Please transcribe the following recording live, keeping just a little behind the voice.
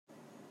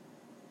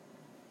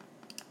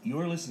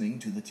You're listening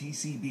to the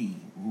TCB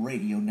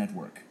Radio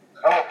Network.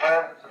 Hello,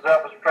 friends. This is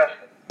Elvis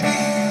Presley.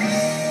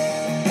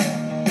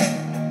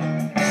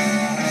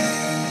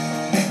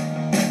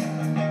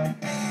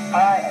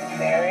 I am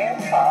Marion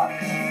Fox,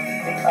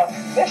 the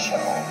official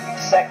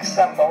sex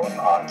symbol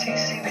on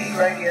TCB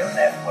Radio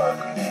Network.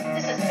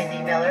 This is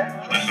Mindy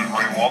Miller. This is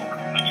Ray Walker,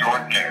 the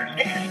Jordan Cares.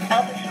 This is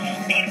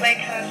Elvis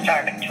Speedway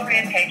co-star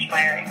Victoria Paige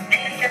Meyer. This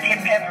is Cynthia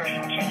Pepper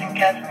from Kissing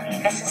Cousins.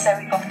 This is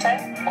Zoe Botto,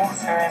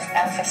 author of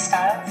Elvis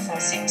Styles and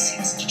Suit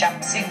Suits to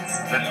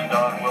Jumpsuits. This is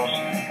Don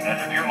Wilson,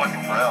 and if you're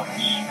looking for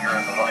Elvis, you're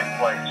in the right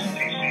place.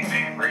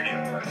 TCB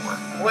Radio Network.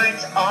 Where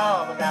it's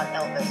all about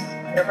Elvis.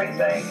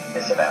 Everything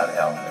is about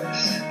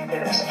Elvis.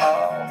 It is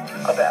all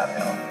about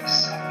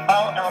Elvis.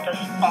 All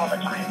Elvis, all the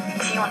time.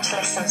 If you want to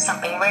listen to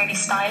something really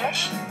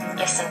stylish,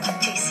 listen to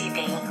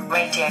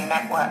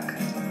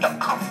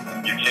TCBRadioNetwork.com.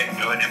 You can't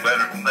do any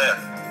better than that,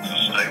 so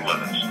stay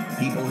with us.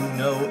 People who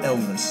know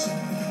Elvis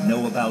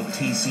know about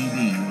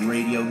TCB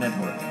Radio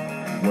Network,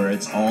 where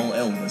it's all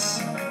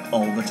Elvis,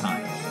 all the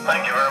time.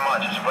 Thank you very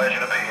much. It's a pleasure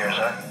to be here,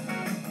 sir.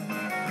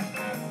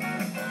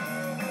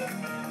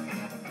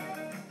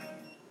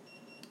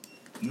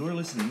 You're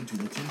listening to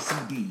the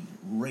TCB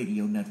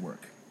Radio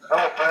Network.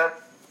 Hello, friends.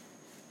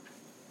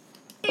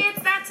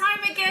 It's that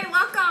time again.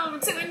 Welcome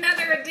to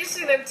another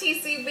edition of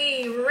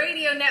TCB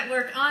Radio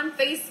Network on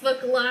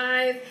Facebook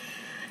Live.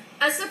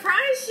 A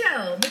surprise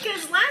show,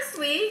 because last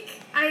week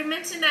I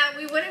mentioned that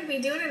we wouldn't be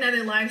doing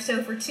another live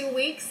show for 2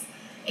 weeks,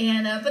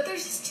 and but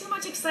there's just too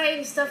much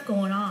exciting stuff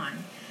going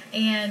on.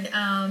 And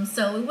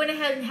so we went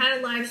ahead and had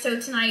a live show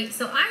tonight.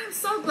 So I am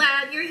so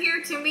glad you're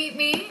here to meet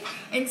me.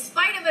 In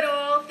spite of it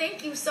all,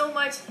 thank you so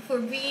much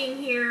for being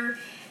here.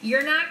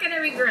 You're not going to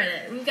regret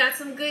it. We've got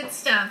some good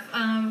stuff.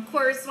 Of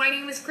course, my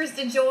name is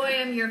Krista Joy.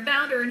 I'm your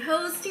founder and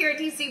host here at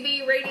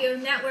TCB Radio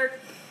Network.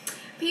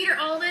 Peter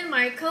Alden,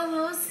 my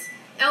co-host,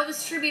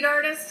 Elvis tribute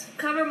artist,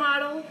 cover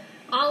model,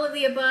 all of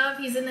the above.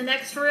 He's in the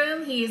next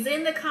room. He is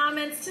in the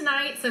comments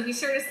tonight, so be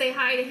sure to say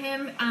hi to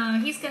him.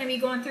 He's going to be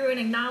going through and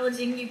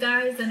acknowledging you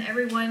guys and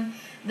everyone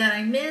that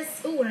I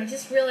miss. Ooh, and I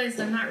just realized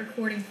I'm not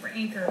recording for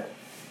Anchor.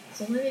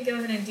 So let me go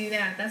ahead and do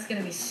that. That's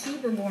going to be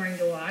super boring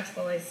to watch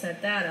while I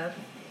set that up.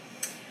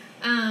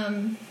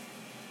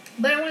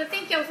 But I want to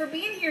thank y'all for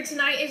being here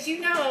tonight. As you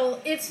know,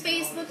 it's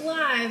Facebook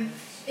Live.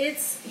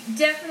 It's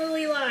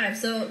definitely live,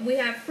 so we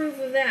have proof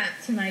of that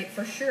tonight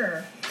for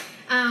sure.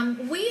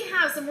 We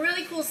have some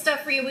really cool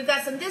stuff for you. We've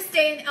got some This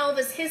Day in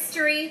Elvis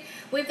history.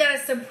 We've got a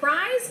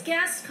surprise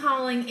guest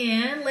calling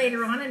in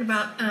later on in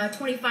about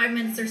 25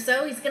 minutes or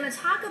so. He's going to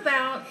talk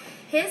about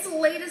his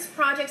latest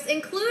projects,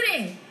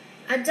 including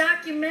a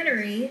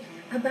documentary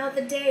about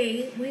the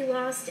day we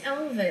lost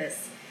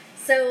Elvis.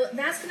 So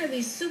that's going to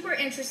be super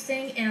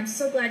interesting, and I'm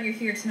so glad you're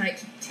here tonight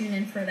to tune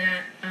in for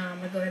that. I'm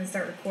going to go ahead and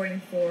start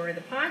recording for the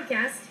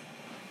podcast.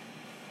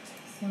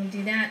 Just want to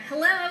do that.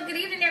 Hello, good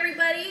evening,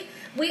 everybody.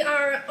 We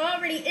are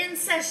already in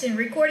session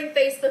recording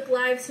Facebook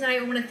Live tonight.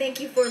 I want to thank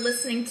you for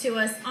listening to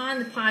us on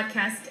the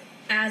podcast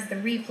as the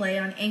replay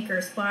on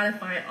Anchor,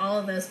 Spotify, all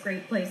of those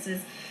great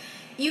places.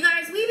 You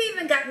guys, we've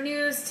even got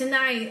news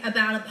tonight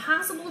about a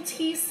possible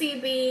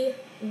TCB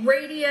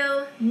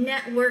Radio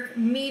Network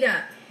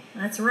meetup.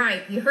 That's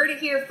right. You heard it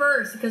here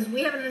first, because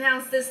we haven't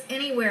announced this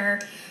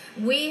anywhere.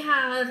 We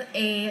have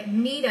a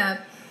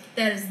meetup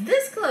that is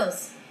this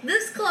close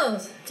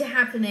to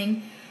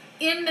happening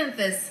in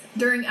Memphis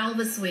during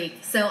Elvis Week.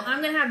 So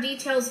I'm going to have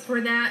details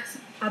for that,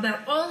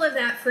 about all of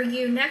that for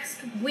you next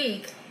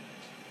week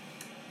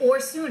or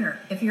sooner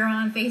if you're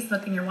on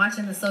Facebook and you're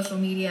watching the social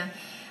media.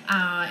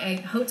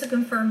 I hope to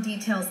confirm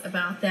details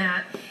about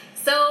that.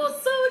 So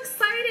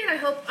excited. I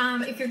hope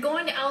if you're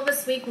going to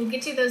Elvis Week, we'll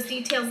get you those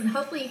details, and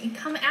hopefully you can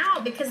come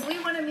out, because we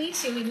want to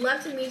meet you. We'd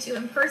love to meet you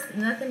in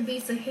person. Nothing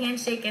beats a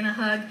handshake and a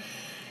hug.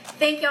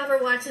 Thank y'all for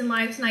watching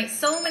live tonight.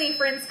 So many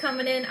friends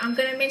coming in. I'm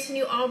going to mention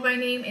you all by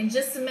name in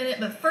just a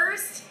minute, but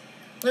first,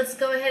 let's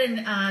go ahead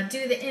and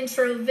do the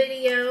intro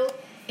video,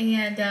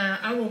 and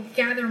I will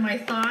gather my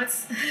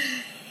thoughts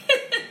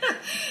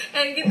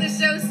and get the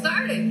show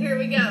started. Here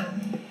we go.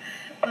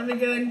 Let me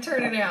go and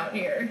turn it out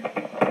here.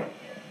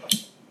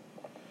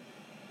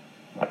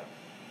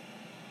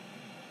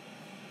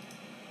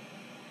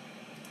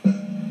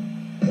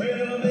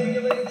 Well, make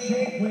your leg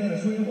shake when I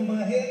swivel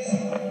my hips.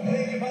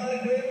 Make your body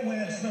grip when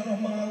I snuggle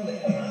my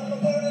lips. I'm the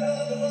burning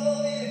of the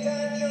law in a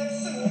tight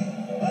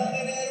jumpsuit.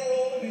 Running and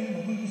rolling in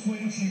my blue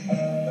suede shoes.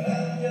 But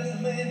I'm just a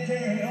man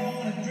carrying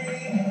on a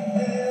dream.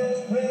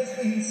 Elvis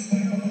Presley's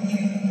still the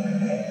king.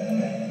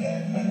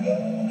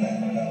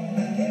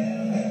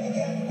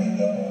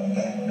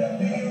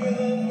 Do you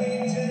love me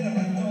tender,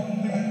 but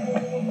don't be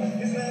cruel.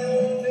 It's now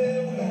or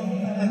never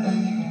gonna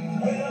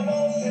lie. When I'm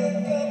all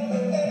shook up,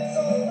 but that's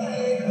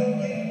alright.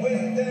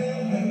 Way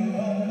down the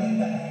road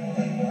tonight.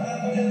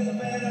 I'm just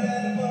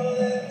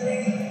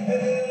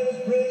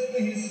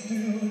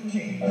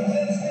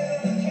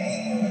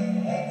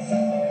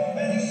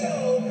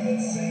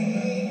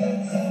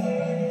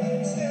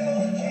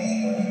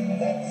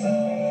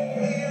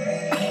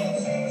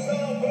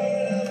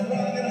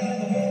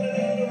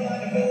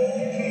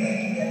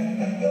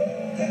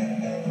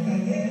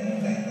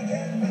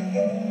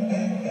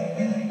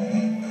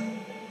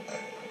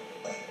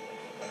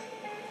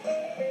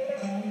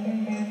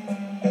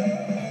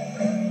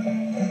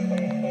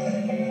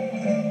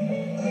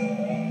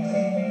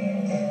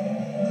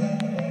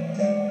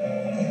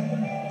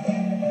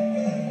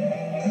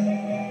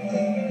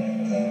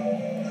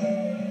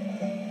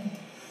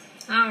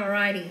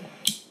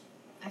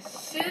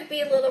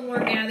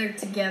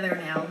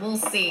together now. We'll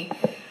see.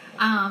 Isn't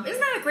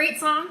that a great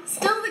song?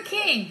 Still the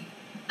King.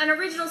 An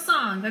original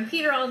song by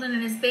Peter Alden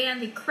and his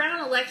band, the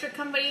Crown Electric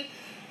Company.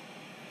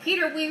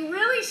 Peter, we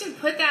really should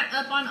put that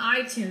up on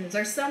iTunes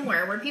or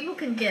somewhere where people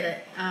can get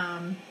it.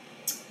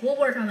 We'll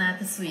work on that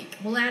this week.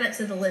 We'll add it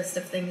to the list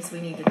of things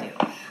we need to do.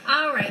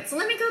 All right, so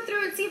let me go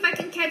through and see if I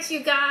can catch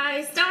you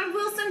guys. Don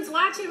Wilson's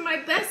watching, my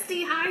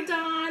bestie. Hi,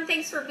 Don.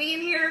 Thanks for being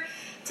here.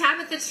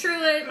 Tabitha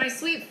Truitt, my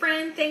sweet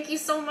friend. Thank you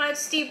so much.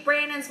 Steve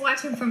Brandon's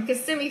watching from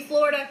Kissimmee,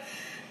 Florida.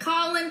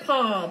 Colin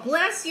Paul,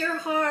 bless your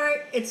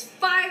heart. It's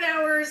 5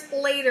 hours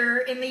later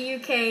in the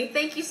UK.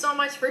 Thank you so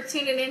much for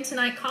tuning in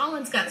tonight.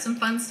 Colin's got some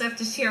fun stuff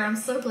to share. I'm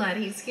so glad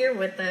he's here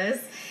with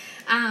us.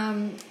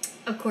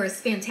 Of course,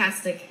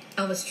 fantastic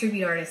Elvis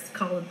tribute artist,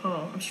 Colin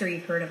Paul. I'm sure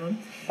you've heard of him.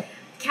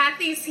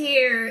 Kathy's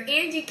here.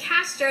 Angie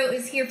Castro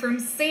is here from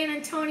San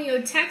Antonio,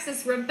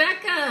 Texas.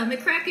 Rebecca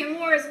McCracken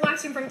Moore is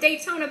watching from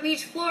Daytona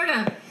Beach,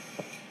 Florida.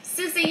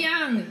 Sissy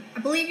Young, I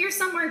believe you're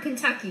somewhere in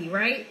Kentucky,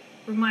 right?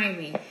 Remind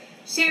me.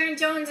 Sharon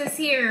Jones is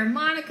here.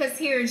 Monica's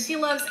here. She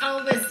loves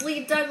Elvis.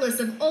 Lee Douglas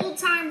of Old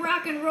Time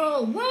Rock and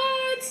Roll.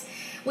 What?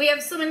 We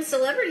have so many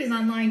celebrities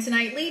online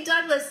tonight. Lee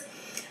Douglas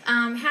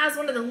has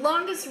one of the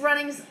longest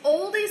running,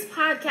 oldest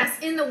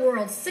podcasts in the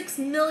world. 6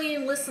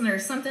 million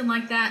listeners, something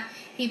like that.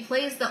 He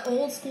plays the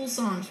old school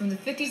songs from the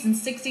 50s and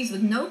 60s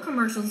with no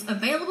commercials.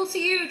 Available to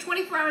you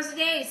 24 hours a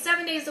day,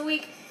 7 days a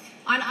week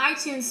on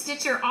iTunes,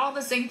 Stitcher, all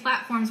the same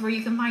platforms where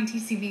you can find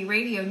TCB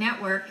Radio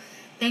Network.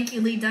 Thank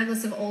you, Lee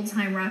Douglas of Old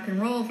Time Rock and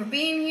Roll, for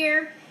being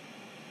here.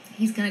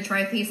 He's going to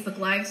try Facebook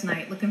Live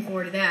tonight. Looking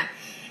forward to that.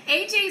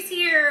 AJ's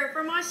here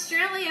from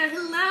Australia.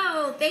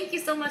 Hello. Thank you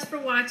so much for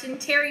watching.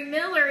 Terry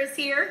Miller is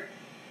here.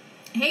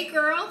 Hey,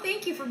 girl.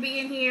 Thank you for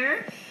being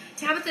here.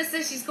 Tabitha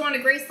says she's going to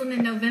Graceland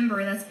in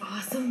November. That's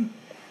awesome.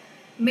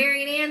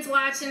 Marian Ann's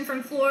watching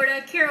from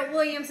Florida. Carol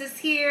Williams is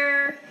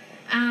here.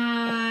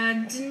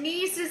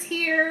 Denise is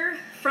here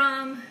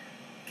from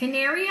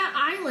Canary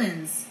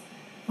Islands.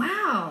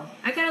 Wow,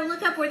 I gotta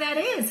look up where that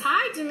is.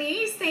 Hi,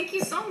 Denise. Thank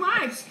you so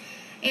much.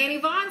 And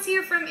Yvonne's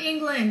here from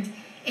England.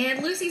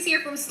 And Lucy's here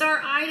from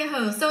Star,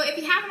 Idaho. So if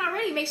you haven't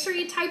already, make sure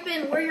you type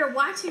in where you're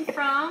watching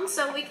from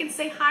so we can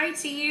say hi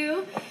to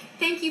you.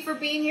 Thank you for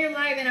being here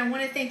live. And I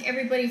want to thank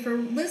everybody for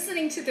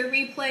listening to the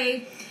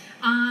replay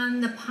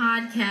on the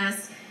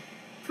podcast.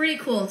 Pretty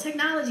cool.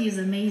 Technology is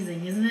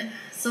amazing, isn't it?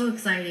 So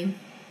exciting.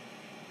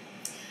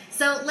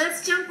 So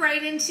let's jump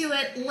right into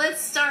it.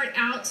 Let's start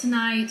out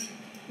tonight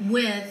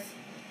with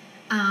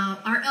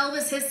our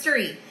Elvis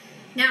history.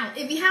 Now,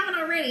 if you haven't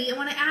already, I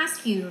want to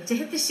ask you to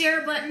hit the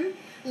share button.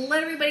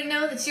 Let everybody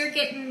know that you're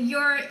getting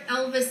your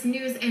Elvis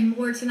news and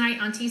more tonight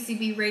on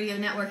TCB Radio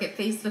Network at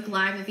Facebook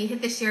Live. If you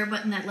hit the share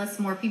button, that lets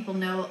more people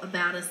know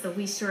about us, so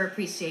we sure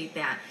appreciate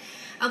that.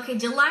 Okay,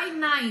 July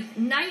 9th,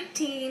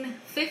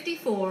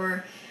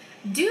 1954,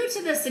 due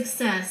to the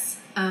success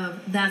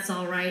of That's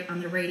All Right on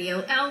the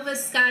radio,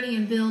 Elvis, Scotty,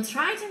 and Bill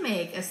tried to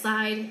make a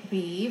side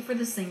B for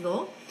the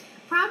single.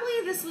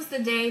 Probably this was the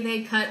day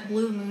they cut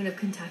Blue Moon of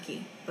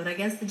Kentucky, but I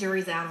guess the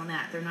jury's out on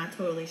that. They're not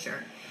totally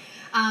sure.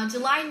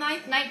 July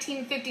 9th,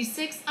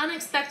 1956,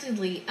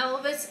 unexpectedly,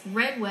 Elvis,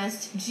 Red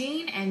West,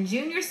 Gene, and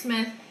Junior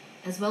Smith,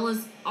 as well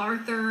as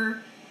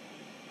Arthur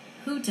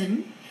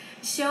Hooton,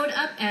 showed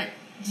up at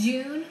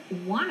June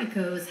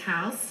Wanico's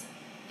house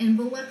in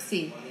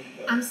Biloxi.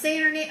 I'm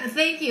saying her name.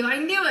 Thank you. I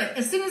knew it.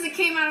 As soon as it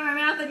came out of my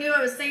mouth, I knew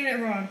I was saying it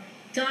wrong.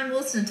 John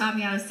Wilson taught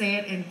me how to say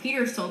it, and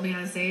Peter's told me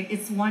how to say it.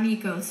 It's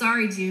Wanico.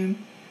 Sorry, June.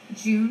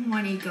 June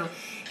Wanico.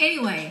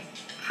 Anyway,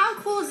 how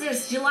cool is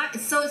this?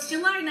 So it's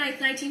July 9th,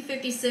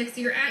 1956.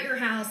 You're at your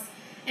house,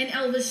 and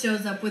Elvis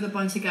shows up with a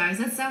bunch of guys.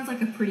 That sounds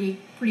like a pretty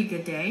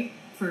good day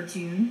for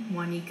June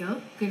Wanico.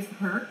 Good for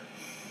her.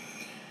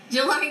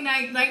 July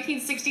 9th,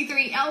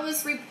 1963,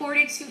 Elvis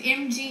reported to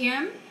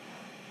MGM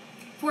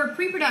for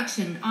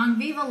pre-production on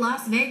Viva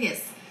Las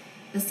Vegas.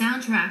 The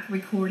soundtrack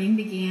recording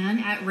began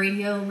at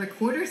Radio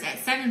Recorders at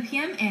 7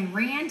 p.m. and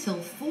ran till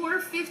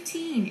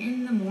 4:15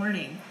 in the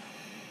morning.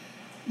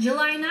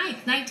 July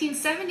 9th,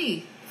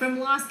 1970, from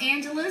Los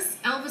Angeles,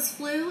 Elvis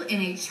flew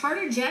in a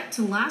charter jet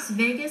to Las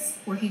Vegas,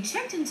 where he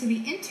checked into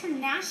the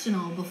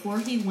International before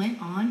he went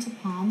on to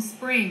Palm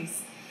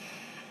Springs.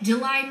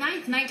 July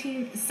 9th,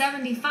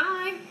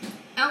 1975,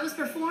 Elvis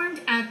performed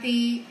at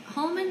the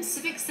Holman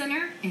Civic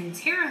Center in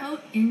Terre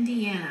Haute,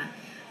 Indiana.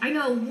 I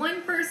know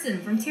one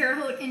person from Terre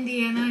Haute,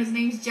 Indiana. His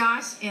name's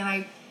Josh, and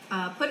I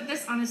put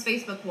this on his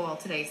Facebook wall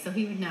today so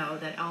he would know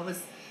that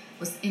Elvis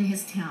was in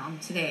his town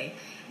today,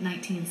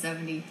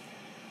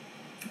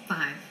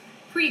 1975.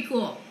 Pretty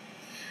cool.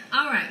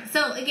 All right,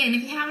 so again,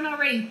 if you haven't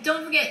already,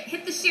 don't forget,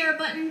 hit the share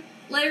button.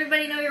 Let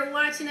everybody know you're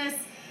watching us.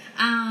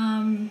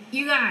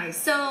 You guys,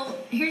 so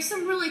here's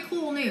some really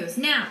cool news.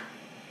 Now,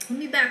 let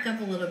me back up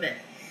a little bit.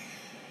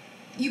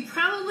 You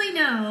probably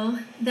know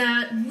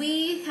that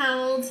we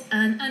held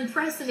an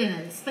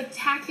unprecedented,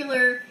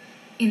 spectacular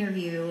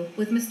interview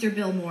with Mr.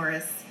 Bill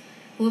Morris,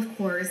 who, of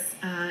course,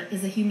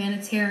 is a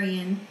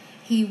humanitarian.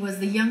 He was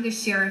the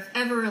youngest sheriff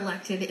ever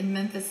elected in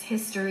Memphis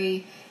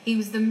history. He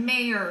was the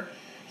mayor.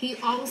 He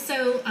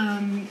also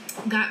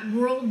got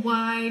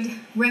worldwide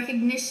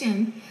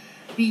recognition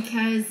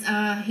because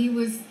he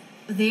was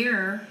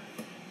there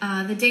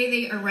the day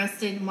they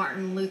arrested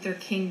Martin Luther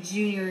King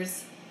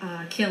Jr.'s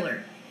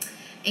killer.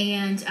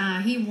 And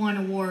he won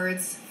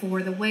awards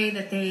for the way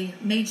that they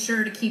made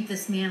sure to keep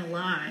this man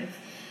alive.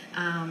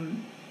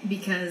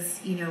 Because,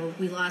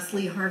 we lost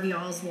Lee Harvey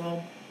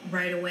Oswald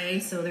right away.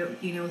 So, there,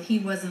 he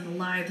wasn't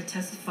alive to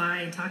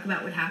testify and talk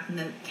about what happened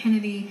to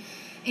Kennedy.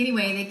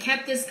 Anyway, they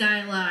kept this guy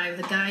alive,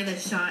 the guy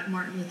that shot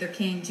Martin Luther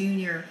King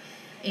Jr.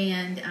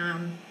 And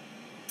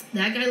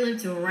that guy lived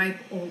to a ripe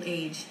old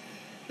age.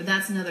 But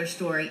that's another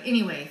story.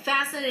 Anyway,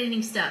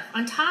 fascinating stuff.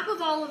 On top of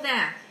all of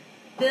that,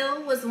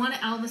 Bill was one of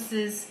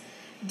Elvis's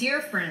dear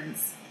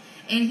friends.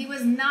 And he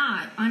was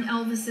not on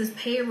Elvis's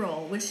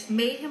payroll, which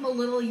made him a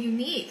little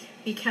unique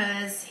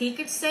because he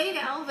could say to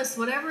Elvis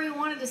whatever he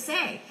wanted to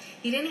say.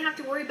 He didn't have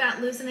to worry about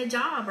losing a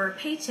job or a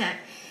paycheck.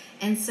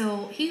 And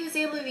so he was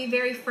able to be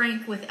very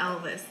frank with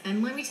Elvis.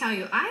 And let me tell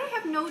you, I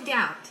have no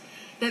doubt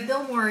that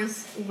Bill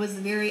Morris was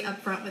very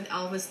upfront with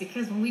Elvis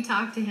because when we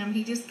talk to him,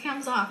 he just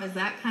comes off as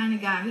that kind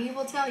of guy. He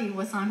will tell you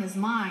what's on his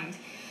mind.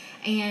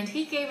 And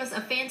he gave us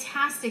a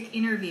fantastic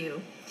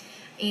interview.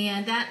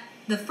 And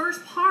the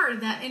first part of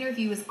that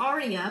interview is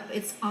already up.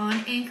 It's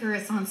on Anchor,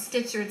 it's on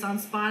Stitcher, it's on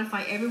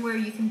Spotify, everywhere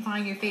you can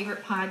find your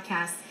favorite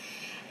podcasts.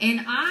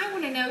 And I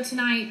want to know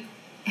tonight,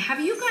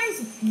 have you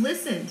guys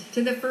listened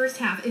to the first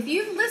half? If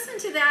you've listened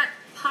to that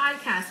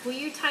podcast, will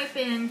you type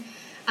in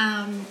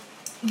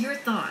your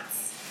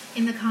thoughts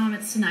in the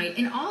comments tonight?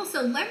 And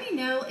also, let me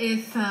know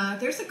if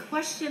there's a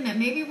question that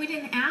maybe we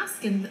didn't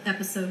ask in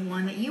episode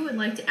 1 that you would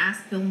like to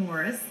ask Bill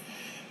Morris.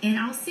 And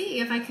I'll see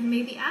if I can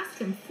maybe ask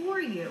him for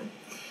you.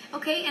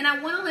 Okay, and I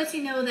want to let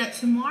you know that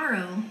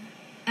tomorrow,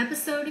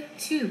 episode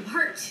 2,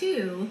 part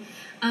 2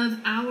 of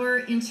our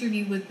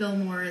interview with Bill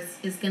Morris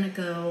is going to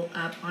go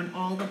up on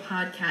all the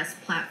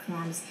podcast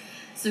platforms.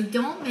 So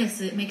don't miss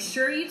it. Make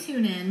sure you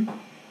tune in.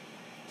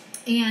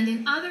 And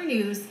in other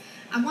news,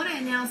 I want to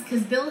announce,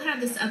 because Bill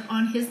had this up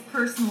on his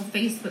personal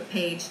Facebook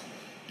page,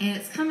 and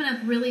it's coming up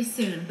really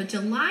soon, but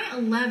July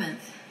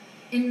 11th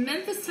in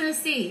Memphis,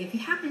 Tennessee, if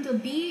you happen to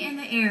be in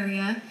the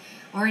area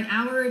or an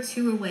hour or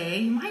two away,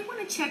 you might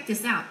want to check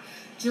this out.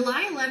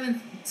 July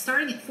 11th,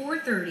 starting at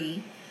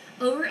 4:30,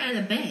 over at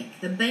a bank,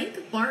 the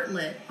Bank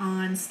Bartlett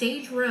on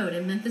Stage Road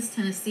in Memphis,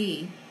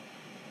 Tennessee,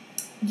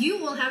 you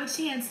will have a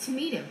chance to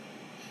meet him,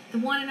 the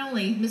one and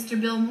only Mr.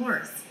 Bill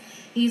Morris.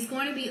 He's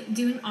going to be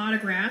doing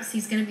autographs.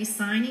 He's going to be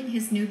signing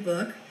his new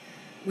book,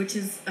 which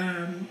is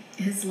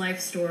his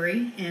life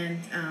story, and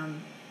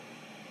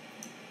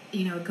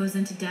it goes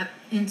into depth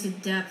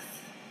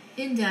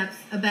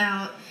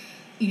about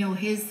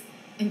his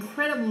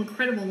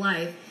incredible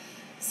life.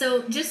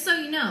 So just so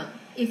you know,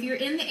 if you're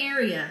in the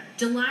area,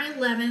 July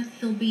 11th,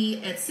 he'll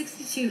be at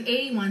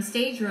 6281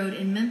 Stage Road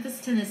in Memphis,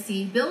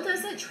 Tennessee. Bill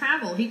doesn't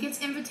travel. He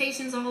gets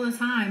invitations all the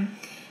time,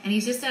 and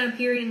he's just at a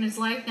period in his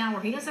life now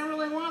where he doesn't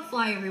really want to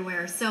fly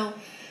everywhere. So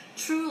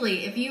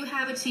truly, if you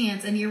have a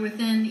chance and you're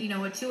within,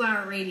 a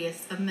 2-hour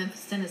radius of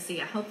Memphis,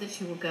 Tennessee, I hope that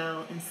you will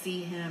go and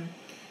see him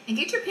and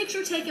get your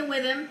picture taken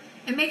with him.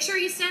 And make sure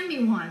you send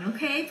me one,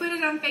 okay? Put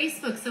it on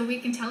Facebook so we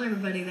can tell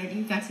everybody that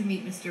you got to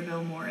meet Mr.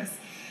 Bill Morris.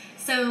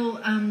 So,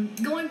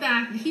 going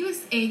back, he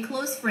was a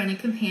close friend and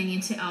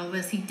companion to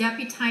Elvis. He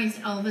deputized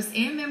Elvis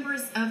and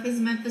members of his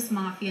Memphis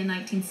Mafia in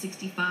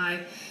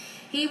 1965.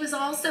 He was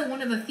also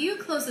one of a few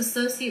close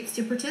associates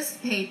to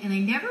participate in a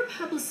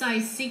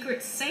never-publicized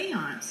secret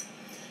seance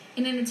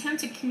in an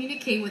attempt to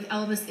communicate with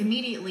Elvis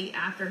immediately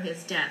after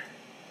his death.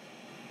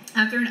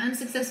 After an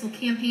unsuccessful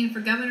campaign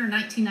for governor in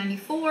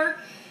 1994,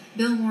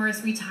 Bill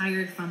Morris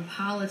retired from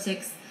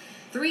politics.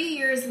 3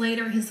 years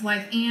later, his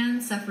wife Ann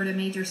suffered a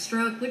major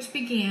stroke, which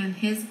began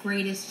his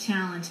greatest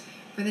challenge.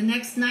 For the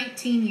next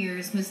 19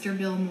 years, Mr.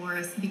 Bill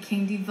Morris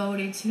became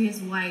devoted to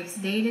his wife's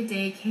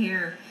day-to-day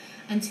care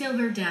until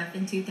her death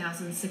in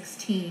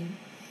 2016.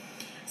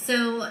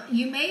 So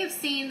you may have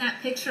seen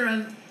that picture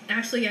of,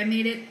 actually I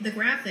made it the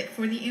graphic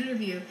for the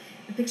interview,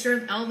 the picture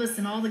of Elvis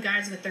and all the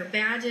guys with their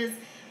badges.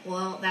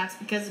 Well, that's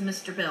because of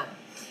Mr. Bill.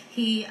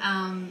 He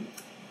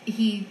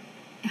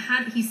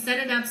set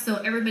it up so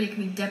everybody could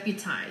be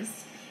deputized,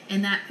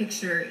 and that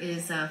picture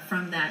is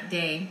from that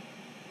day.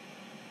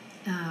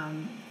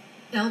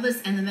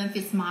 Elvis and the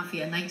Memphis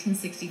Mafia,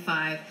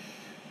 1965,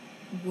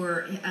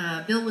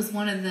 Bill was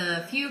one of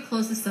the few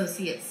close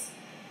associates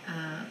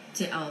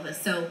to Elvis.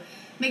 So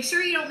make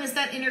sure you don't miss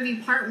that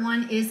interview. Part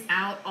 1 is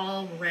out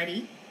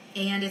already,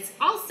 and it's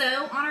also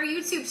on our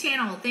YouTube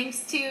channel.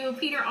 Thanks to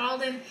Peter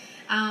Alden.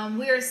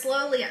 We are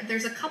slowly,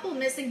 there's a couple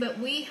missing, but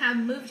we have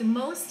moved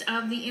most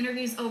of the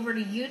interviews over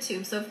to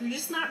YouTube. So if you're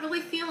just not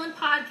really feeling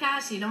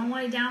podcasts, you don't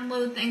want to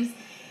download things,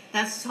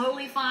 that's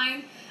totally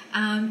fine.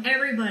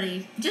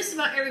 Everybody, just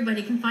about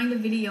everybody can find a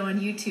video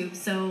on YouTube.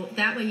 So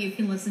that way you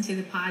can listen to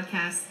the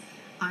podcast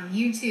on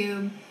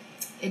YouTube.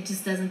 It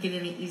just doesn't get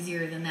any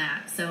easier than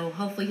that. So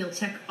hopefully you'll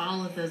check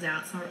all of those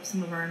out.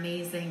 Some of our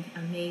amazing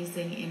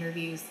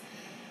interviews.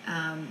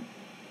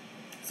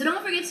 So So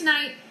don't forget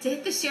tonight to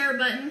hit the share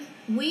button.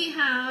 We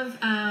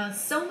have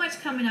so much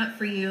coming up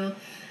for you.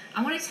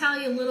 I want to tell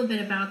you a little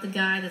bit about the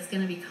guy that's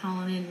going to be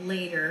calling in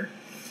later.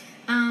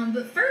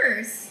 But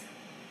first,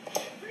 I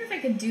wonder if I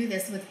could do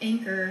this with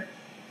Anchor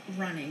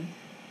running.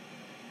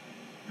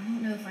 I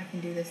don't know if I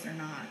can do this or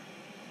not.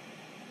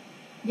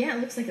 Yeah,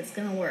 it looks like it's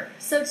going to work.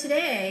 So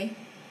today,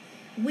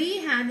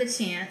 we had the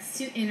chance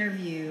to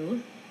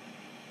interview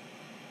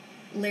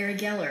Larry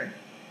Geller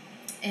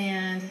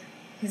and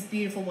his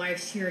beautiful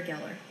wife, Shira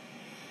Geller.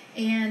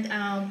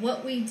 And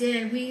what we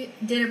did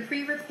a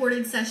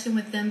pre-recorded session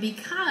with them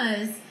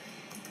because,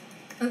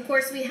 of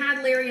course, we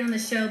had Larry on the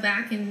show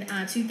back in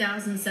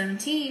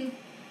 2017,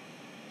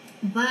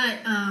 but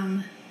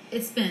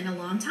it's been a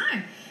long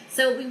time.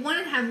 So we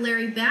wanted to have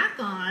Larry back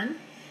on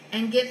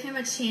and give him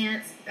a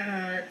chance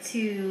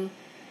to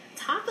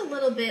talk a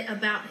little bit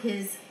about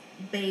his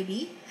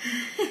baby,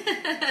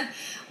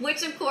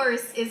 which, of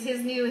course, is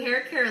his new hair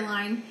care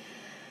line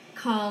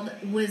called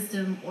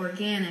Wisdom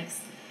Organics.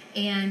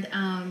 And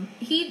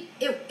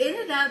it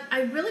ended up,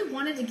 I really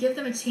wanted to give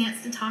them a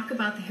chance to talk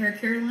about the hair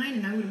care line,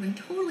 and I would have been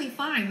totally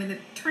fine with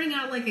it turning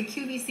out like a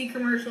QVC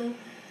commercial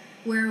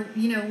where,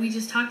 we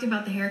just talked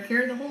about the hair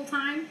care the whole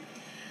time.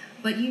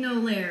 But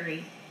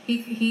Larry,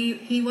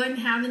 he wasn't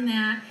having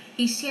that.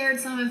 He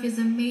shared some of his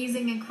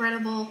amazing,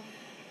 incredible,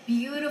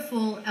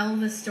 beautiful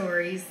Elvis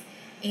stories.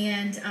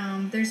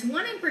 And there's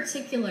one in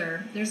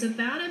particular. There's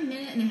about a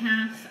minute and a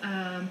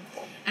half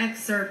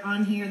excerpt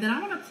on here that I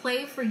want to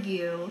play for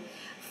you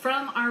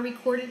from our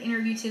recorded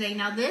interview today.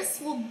 Now, this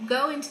will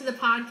go into the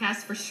podcast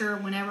for sure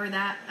whenever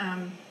that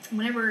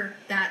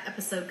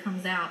episode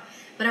comes out.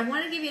 But I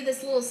want to give you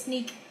this little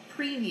sneak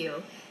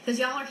preview because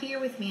y'all are here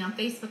with me on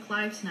Facebook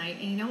Live tonight,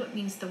 and you know it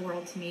means the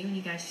world to me when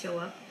you guys show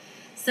up.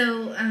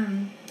 So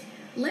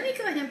let me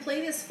go ahead and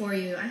play this for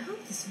you. I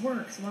hope this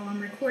works while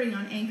I'm recording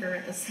on Anchor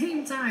at the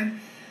same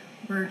time.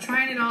 We're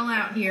trying it all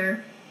out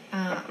here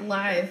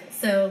live.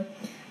 So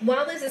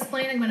while this is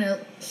playing, I'm going to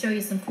show you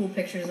some cool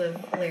pictures of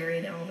Larry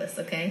and Elvis,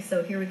 okay?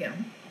 So here we go.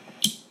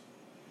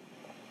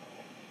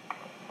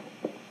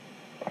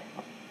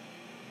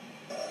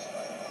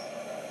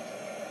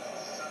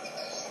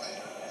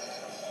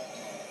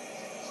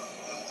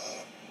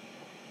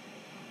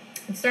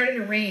 It started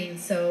to rain,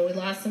 so we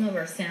lost some of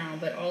our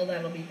sound, but all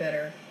that'll be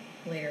better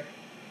later.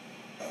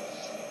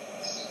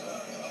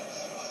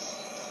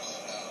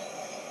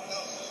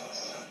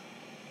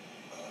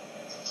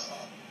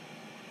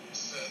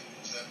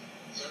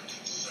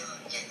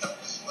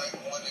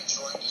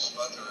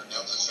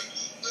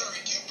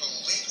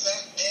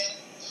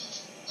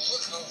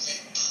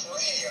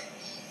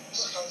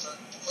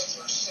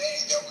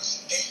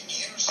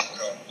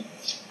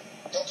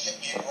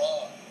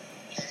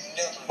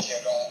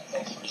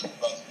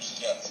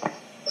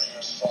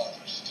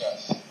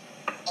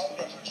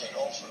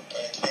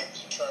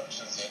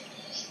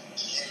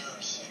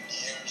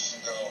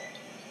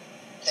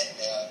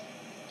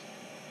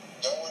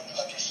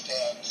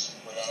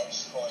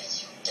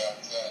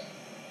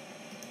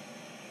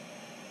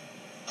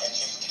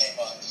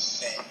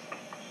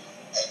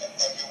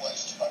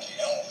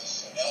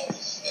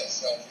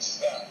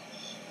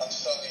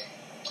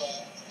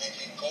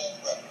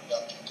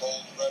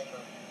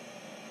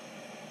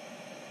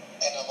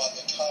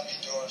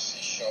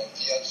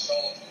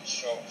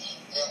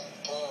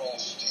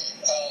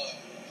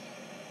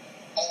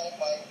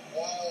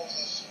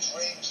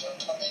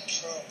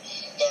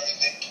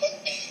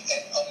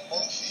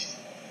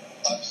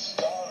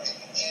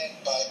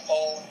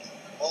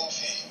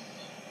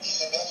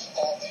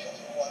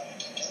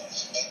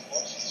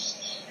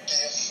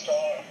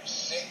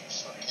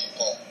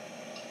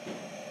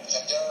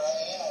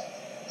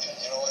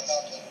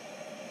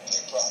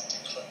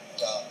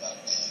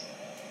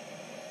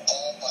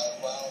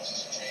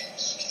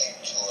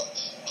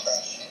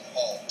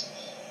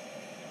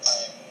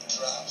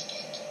 Drafted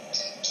into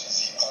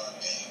the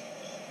army.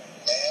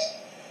 Man,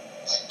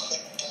 I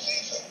couldn't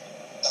believe it.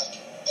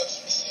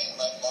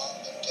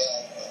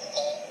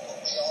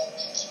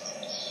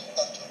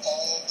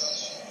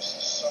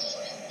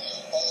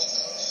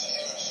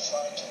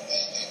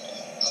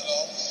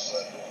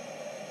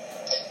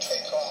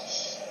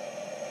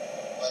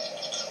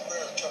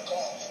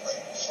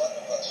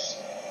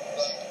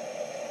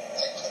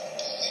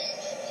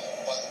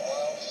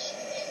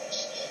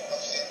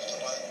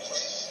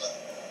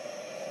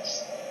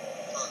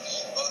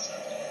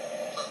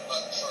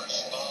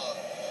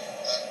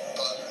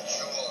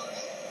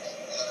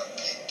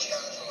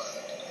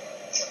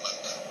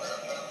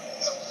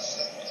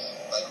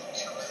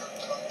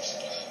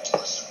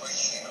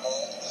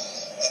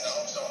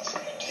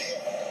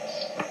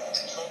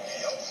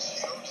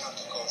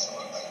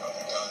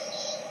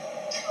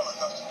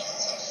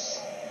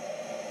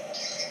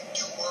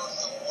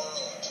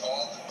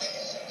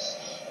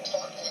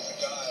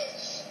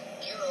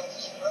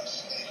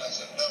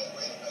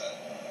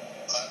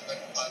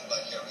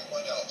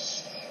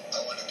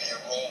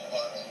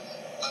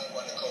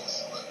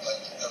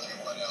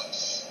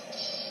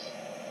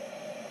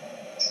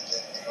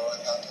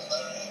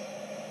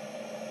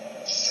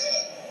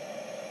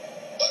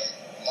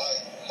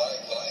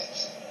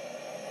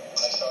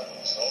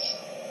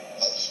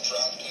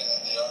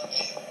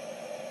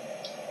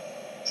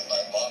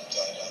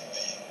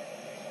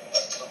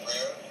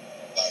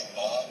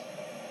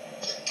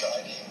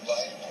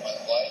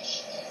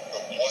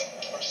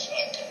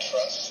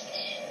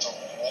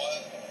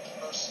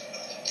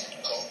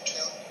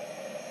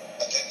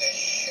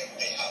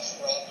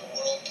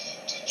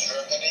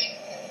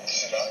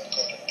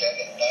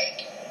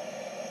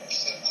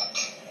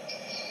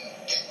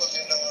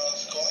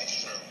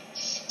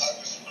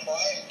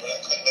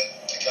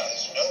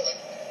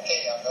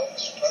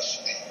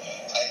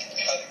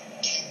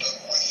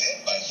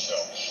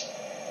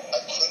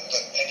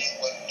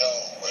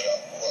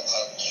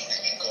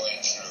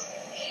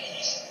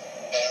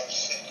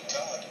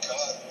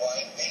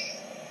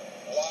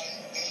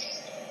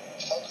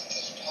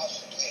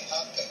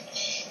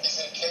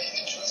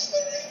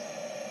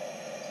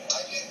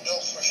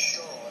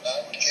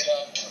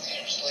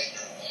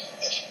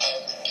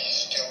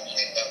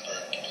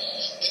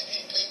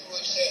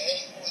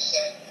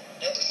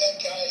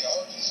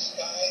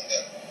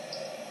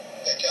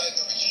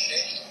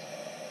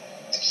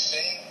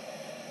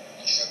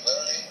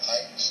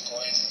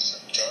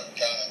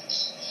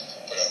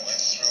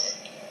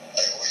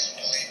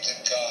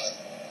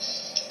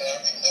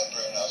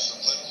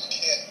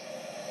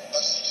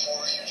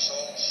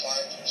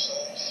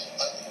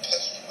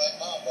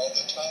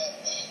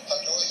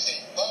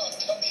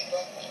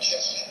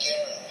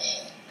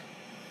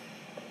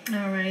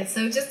 right,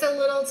 so just a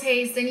little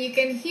taste, and you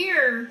can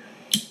hear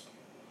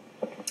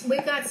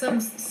we've got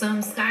some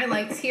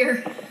skylights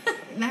here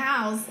in the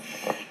house,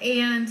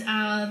 and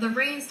the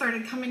rain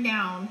started coming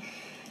down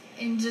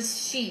in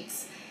just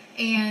sheets,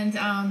 and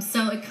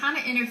so it kind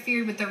of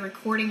interfered with the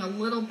recording a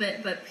little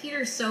bit, but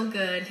Peter's so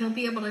good, he'll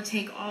be able to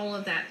take all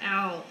of that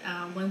out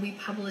when we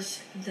publish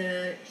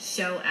the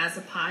show as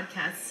a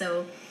podcast.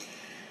 So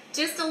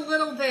just a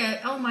little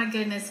bit. Oh my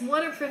goodness,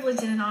 what a privilege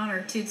and an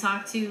honor to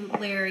talk to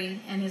Larry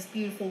and his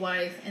beautiful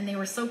wife, and they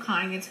were so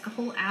kind. They took a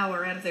whole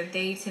hour out of their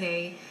day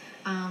today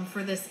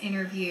for this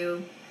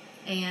interview,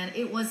 and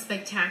it was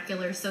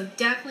spectacular. So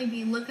definitely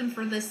be looking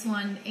for this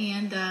one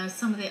and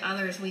some of the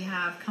others we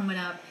have coming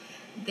up.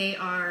 They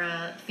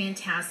are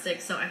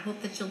fantastic, so I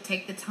hope that you'll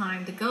take the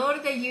time to go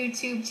to the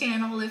YouTube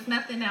channel, if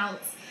nothing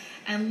else,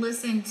 and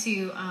listen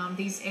to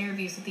these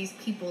interviews with these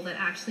people that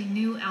actually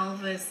knew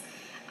Elvis,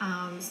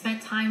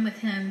 spent time with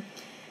him.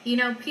 You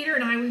know, Peter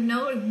and I,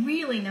 we've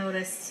really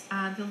noticed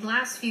the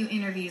last few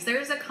interviews,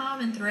 there's a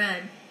common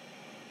thread,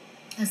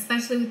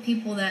 especially with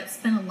people that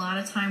spend a lot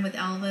of time with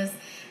Elvis.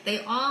 They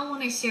all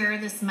want to share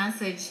this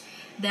message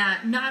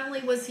that not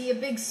only was he a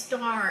big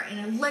star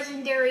and a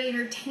legendary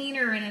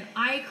entertainer and an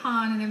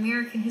icon in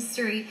American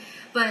history,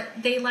 but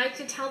they like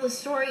to tell the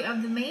story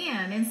of the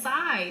man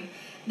inside,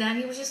 that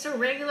he was just a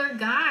regular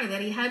guy,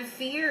 that he had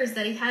fears,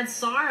 that he had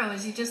sorrow,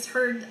 as you just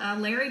heard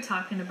Larry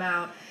talking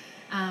about.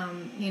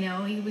 You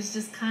know, he was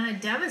just kind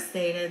of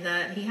devastated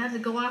that he had to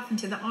go off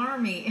into the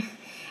army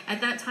at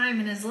that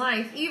time in his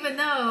life, even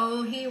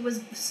though he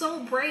was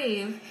so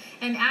brave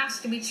and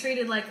asked to be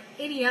treated like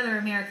any other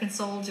American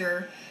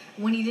soldier.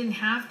 When he didn't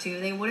have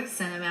to, they would have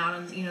sent him out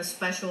on, you know,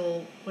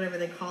 special, whatever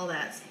they call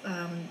that,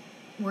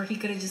 where he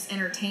could have just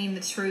entertained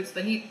the troops.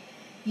 But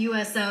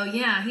USO,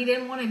 yeah, he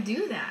didn't want to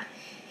do that.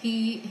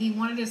 He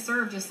wanted to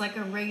serve just like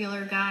a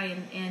regular guy,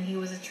 and he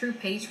was a true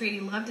patriot. He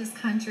loved his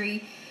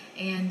country,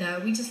 and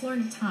we just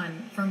learned a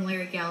ton from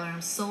Larry Geller.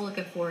 I'm so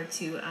looking forward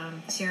to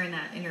sharing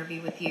that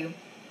interview with you.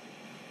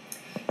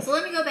 So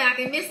let me go back.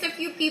 I missed a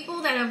few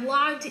people that have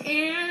logged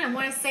in. I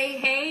want to say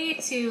hey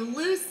to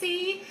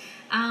Lucy.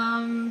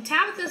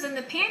 Tabitha's in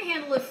the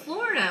Panhandle of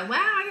Florida. Wow,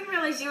 I didn't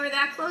realize you were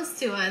that close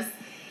to us.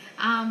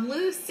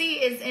 Lucy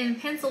is in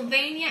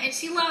Pennsylvania, and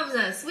she loves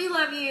us. We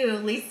love you,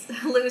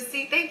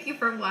 Lucy. Thank you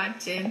for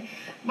watching.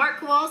 Mark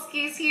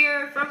Kowalski is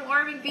here from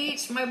Ormond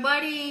Beach. My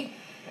buddy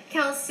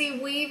Kelsey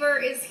Weaver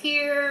is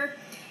here.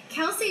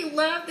 Kelsey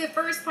loved the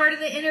first part of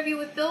the interview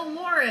with Bill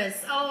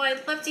Morris. Oh,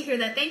 I'd love to hear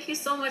that. Thank you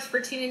so much for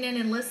tuning in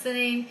and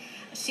listening.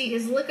 She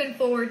is looking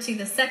forward to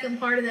the second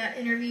part of that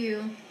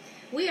interview.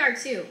 We are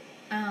too.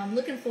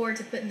 Looking forward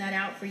to putting that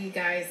out for you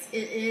guys.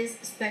 It is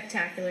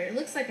spectacular. It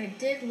looks like I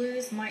did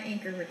lose my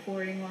anchor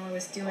recording while I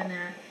was doing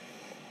that.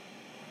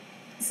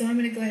 So I'm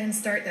going to go ahead and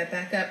start that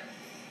back up.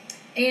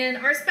 And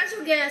our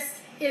special guest,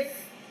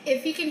 if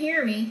he can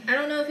hear me, I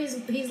don't know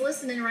if he's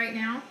listening right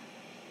now,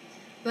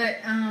 but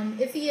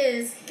if he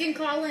is, he can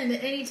call in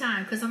at any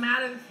time because I'm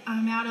out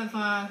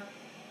of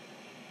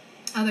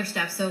other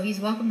stuff. So he's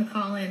welcome to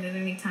call in at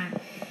any time.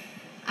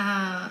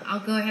 I'll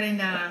go ahead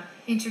and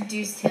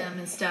introduce him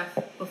and stuff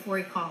before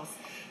he calls.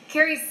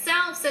 Carrie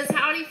Self says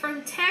howdy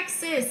from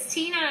Texas.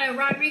 Tina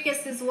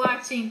Rodriguez is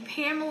watching.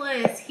 Pamela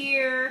is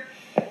here.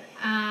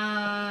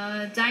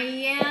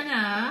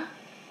 Diana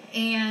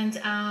and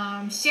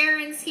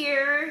Sharon's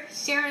here.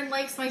 Sharon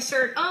likes my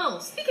shirt. Oh,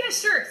 speaking of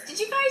shirts, did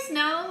you guys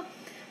know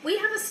we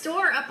have a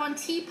store up on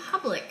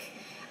TeePublic?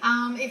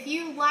 If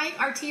you like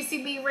our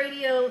TCB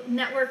Radio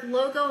Network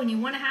logo and you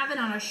want to have it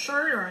on a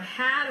shirt or a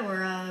hat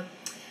or a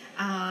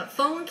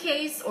phone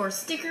case or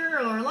sticker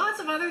or lots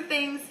of other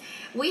things,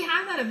 we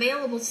have that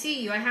available to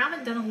you. I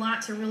haven't done a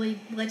lot to really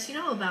let you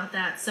know about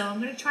that, so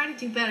I'm going to try to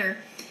do better.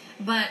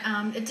 But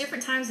at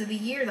different times of the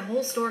year, the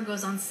whole store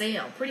goes on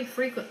sale pretty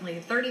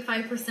frequently,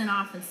 35%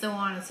 off and so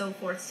on and so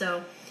forth.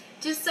 So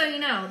just so you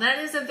know, that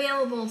is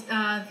available.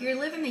 If you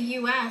live in the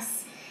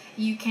U.S.,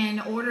 you can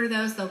order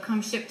those. They'll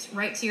come shipped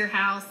right to your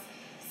house.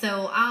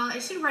 So I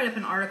should write up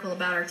an article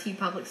about our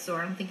TeePublic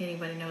store. I don't think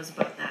anybody knows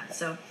about that.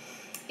 So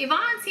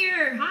Yvonne's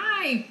here.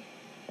 Hi.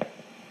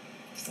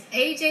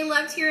 AJ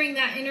loved hearing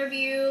that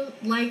interview.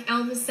 Like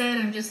Elvis said,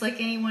 I'm just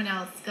like anyone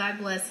else. God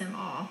bless him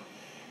all.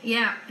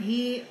 Yeah,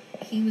 he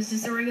was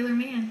just a regular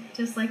man,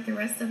 just like the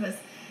rest of us.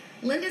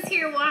 Linda's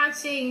here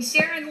watching.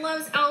 Sharon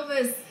loves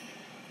Elvis.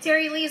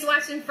 Terry Lee's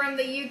watching from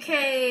the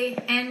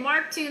UK. And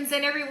Mark tunes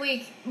in every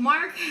week.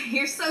 Mark,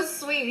 you're so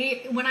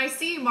sweet. When I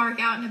see Mark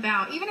out and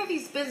about, even if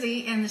he's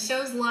busy and the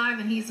show's live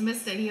and he's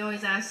missed it, he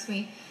always asks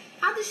me,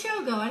 how'd the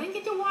show go? I didn't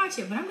get to watch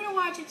it, but I'm going to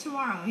watch it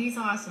tomorrow. He's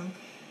awesome.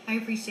 I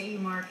appreciate you,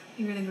 Mark.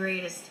 You're the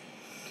greatest.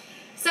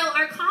 So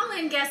our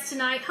call-in guest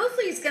tonight,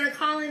 hopefully he's going to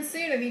call in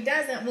soon. If he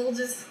doesn't,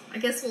 I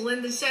guess we'll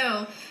end the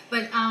show.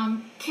 But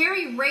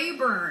Kerry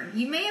Rayburn,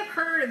 you may have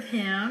heard of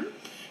him.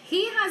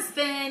 He has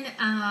been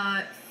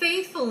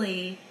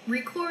faithfully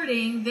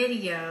recording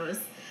videos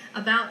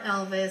about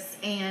Elvis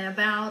and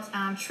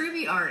about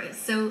tribute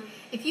artists. So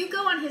if you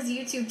go on his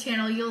YouTube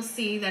channel, you'll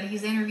see that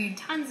he's interviewed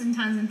tons and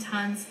tons and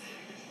tons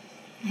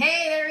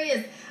Hey, there he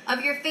is.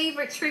 Of your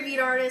favorite tribute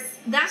artists.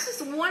 That's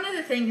just one of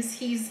the things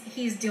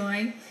he's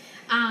doing.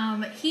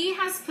 He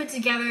has put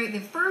together the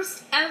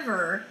first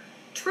ever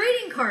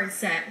trading card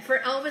set for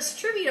Elvis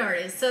tribute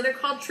artists. So they're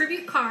called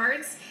tribute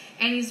cards,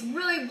 and he's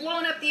really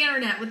blown up the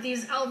internet with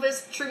these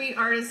Elvis tribute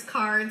artist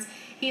cards.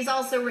 He's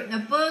also written a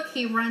book.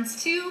 He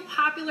runs 2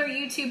 popular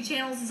YouTube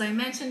channels, as I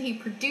mentioned. He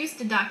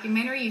produced a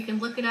documentary. You can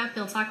look it up.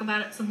 He'll talk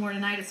about it some more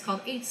tonight. It's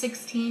called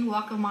 816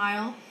 Walk a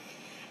Mile.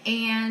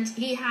 And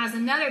he has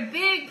another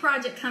big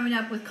project coming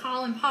up with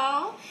Colin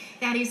Paul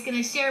that he's going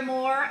to share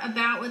more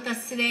about with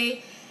us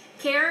today.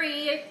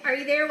 Carrie, are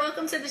you there?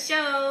 Welcome to the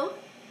show.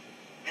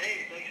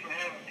 Hey, thanks for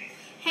having me.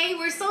 Hey,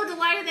 we're so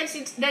delighted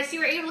that you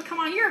were able to come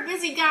on. You're a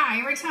busy guy.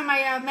 Every time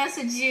I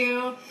message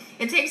you,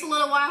 it takes a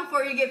little while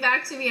for you to get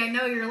back to me. I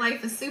know your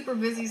life is super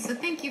busy, so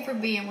thank you for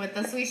being with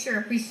us. We sure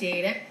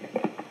appreciate it.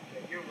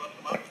 You're welcome.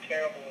 I'm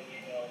terrible with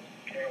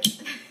emails.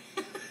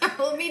 Terrible.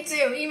 Well, me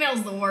too.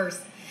 Email's the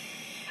worst.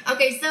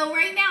 Okay, so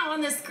right now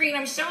on the screen,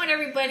 I'm showing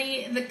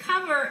everybody the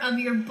cover of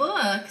your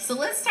book. So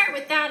let's start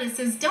with that. It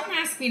says, "Don't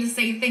ask me to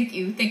say thank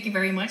you. Thank you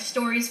very much.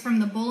 Stories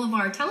from the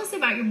Boulevard." Tell us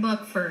about your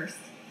book first.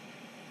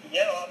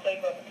 Yeah, I'll tell you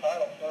about the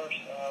title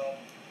first.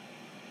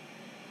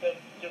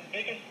 The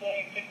biggest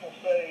thing people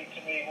say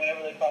to me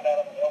whenever they find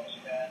out I'm an Elvis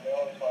fan, they're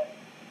always like,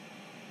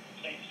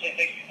 say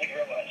thank you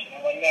very much. And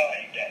I'm like, no,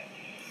 I ain't that.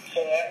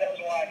 So that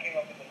was why I came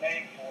up with the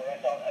name for it. I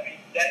thought,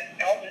 that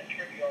Elvis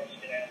tribute artists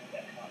get asked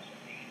that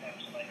constantly.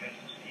 Somebody goes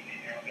to see me,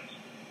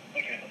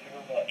 thank you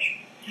very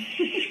much.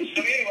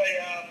 So anyway,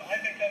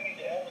 I've been coming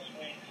to Elvis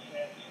Week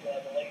since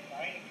the late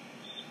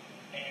 90s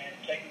and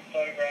taking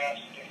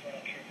photographs of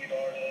different tribute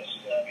artists,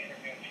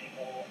 interviewing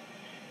people,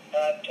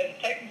 and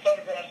taking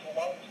photographs of a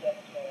lot of the stuff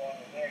that's going on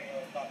there.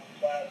 It's not the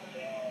size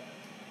down.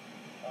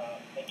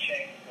 They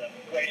changed the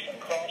Graceland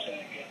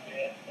Crossing a good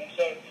bit. And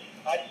so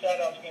I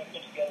decided I was going to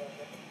put together a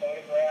book of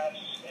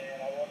photographs,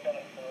 and I worked on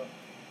it for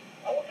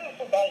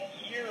about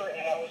a year,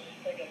 and I was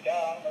just thinking, God,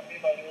 I don't know if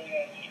anybody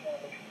really just want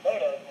to look at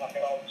photos and I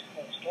got all these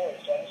cool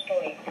stories. So I just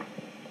started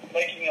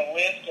making a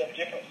list of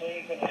different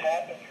things that had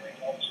happened during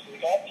Elvis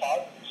Week, all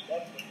positive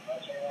stuff.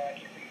 I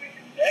can't think of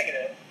anything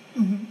negative.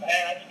 Mm-hmm.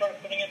 And I started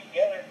putting it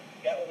together,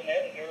 got with an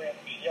editor, and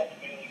she helped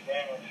me with the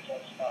grammar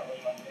because that's not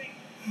really my thing.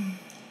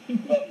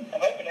 But I'm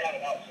hoping to have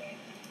it out soon.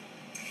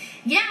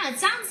 Yeah,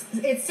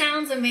 it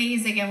sounds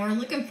amazing, and we're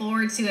looking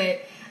forward to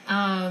it.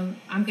 I'm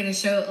going to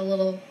show a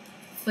little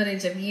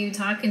footage of you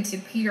talking to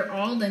Peter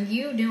Alden.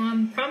 You do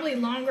them probably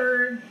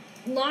longer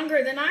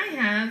than I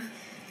have,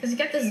 because you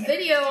got this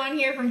video on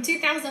here from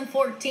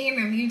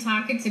 2014 of you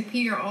talking to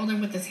Peter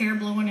Alden with his hair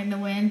blowing in the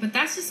wind. But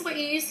that's just what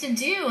you used to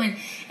do. And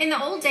in the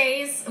old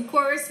days, of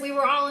course, we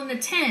were all in the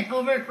tent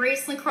over at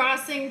Graceland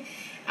Crossing,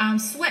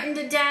 sweating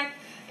to death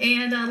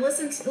and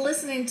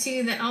listening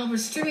to the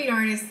Elvis tribute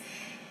artists.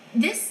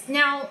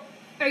 Now,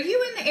 are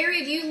you in the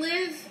area? Do you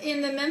live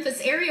in the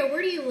Memphis area?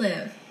 Where do you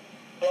live?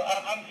 Well,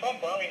 I'm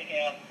from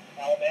Birmingham,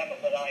 Alabama,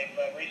 but I've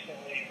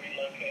recently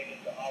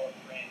relocated to Olive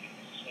Branch,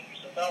 Mississippi,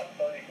 so about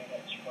 30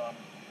 minutes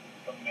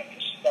from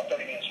Memphis, about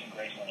 30 minutes from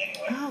Graceland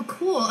anyway. Oh,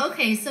 cool.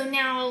 Okay, so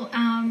now,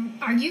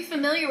 are you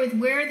familiar with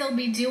where they'll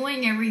be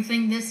doing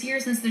everything this year,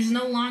 since there's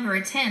no longer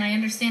a tent? I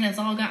understand it's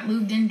all got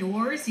moved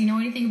indoors. Do you know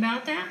anything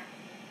about that?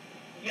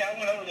 Yeah, I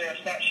went over there and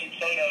snapped some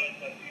photos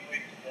a few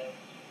weeks ago.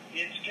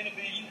 It's going to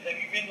be, have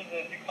you been to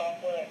the new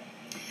complex?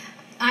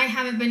 I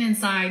haven't been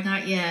inside,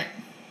 not yet.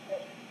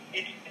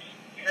 It's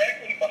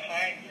directly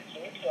behind you, so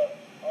it's a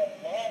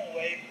long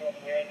way from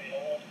where the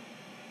old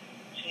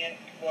tent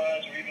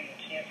was, or even the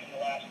tent from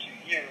the last 2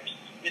 years.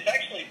 It's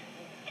actually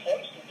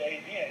close to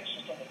Days Inn. It's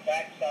just on the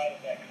back side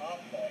of that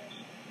complex.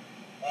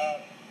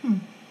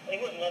 They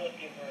wouldn't let us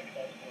get very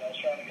close to it. I was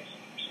trying to get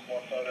some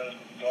more photos,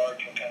 but the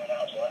guards were coming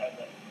out, so I had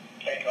to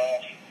take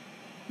off.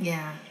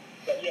 Yeah.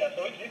 But yeah,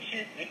 so it's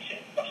hit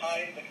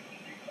behind the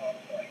new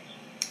complex.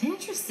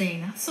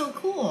 Interesting. That's so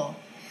cool.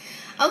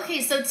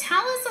 Okay, so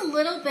tell us a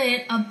little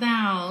bit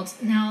about,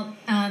 now,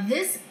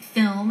 this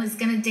film is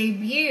going to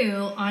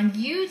debut on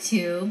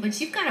YouTube, but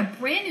you've got a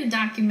brand new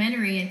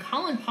documentary, and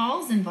Colin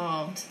Paul's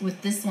involved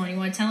with this one. You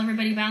want to tell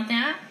everybody about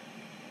that?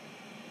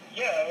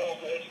 Yeah, well,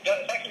 it's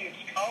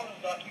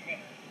Colin's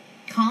documentary.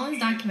 Colin's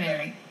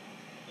documentary.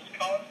 It's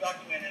Colin's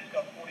documentary. It's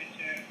called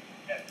 42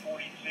 at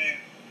 42.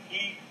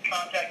 He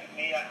contacted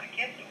me, I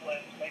guess it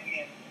was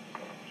maybe I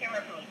can't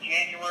remember if it was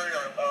January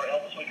or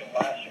Elvis Week of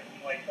last year.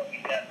 Anyway, he told me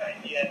that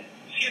idea.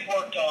 She had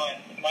worked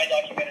on my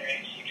documentary,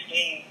 Age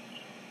 16,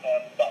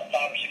 about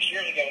 5 or 6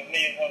 years ago with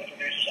me and one of the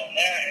producers on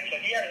that. And so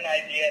he had an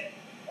idea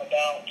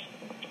about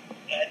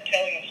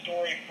telling a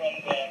story from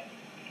the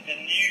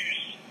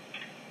news,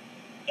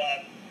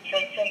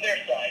 from their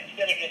side.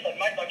 Instead of just like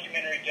my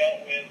documentary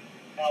dealt with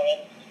how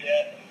Elvis's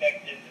death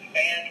affected the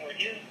fans, where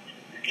you're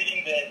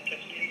getting to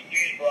see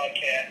news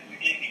broadcast,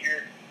 you're getting to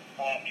hear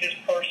his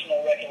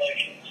personal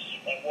recollections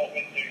of what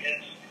went through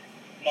his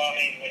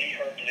mind when he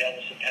heard that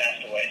Elvis had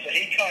passed away. So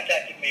he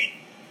contacted me.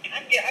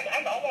 I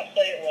want to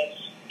say it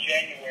was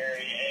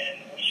January, and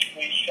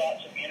we shot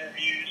some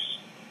interviews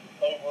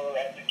over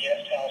at the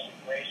guest house at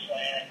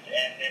Graceland,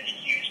 and then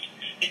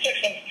he took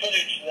some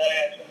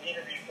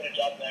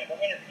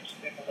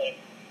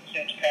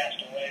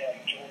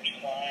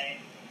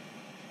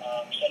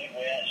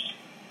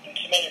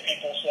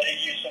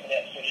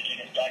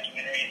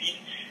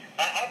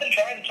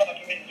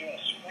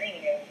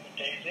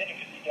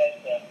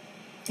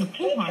A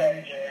pool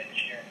party.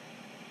 This year.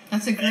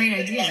 That's a great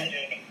He's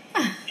idea.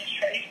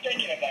 he's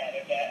thinking about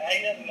it, but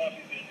he doesn't know if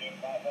he's going to do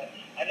it by. But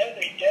I know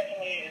that he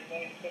definitely is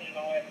going to put it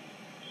on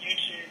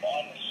YouTube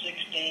on the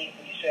 16th,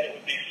 and he said it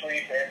would be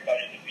free for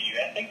everybody to view.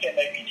 I think there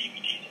may be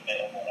DVDs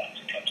available once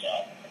it comes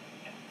out.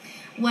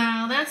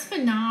 Wow, that's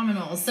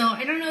phenomenal. So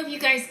I don't know if you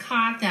guys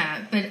caught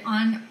that, but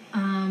on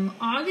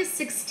August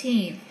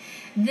 16th,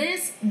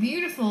 this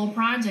beautiful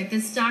project,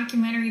 this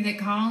documentary that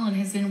Colin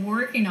has been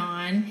working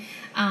on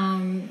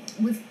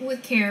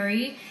with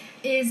Carrie,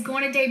 is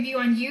going to debut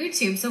on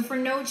YouTube. So for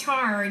no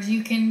charge,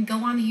 you can go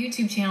on the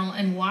YouTube channel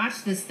and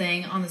watch this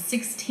thing on the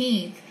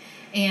 16th.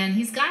 And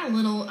he's got a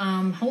little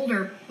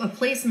a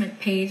placement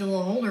page, a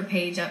little holder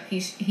page up. He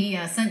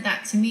sent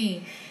that to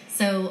me.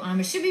 So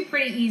it should be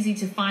pretty easy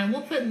to find.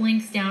 We'll put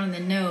links down in the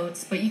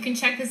notes, but you can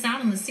check this out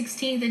on the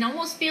 16th and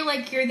almost feel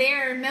like you're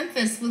there in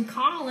Memphis with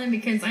Colin,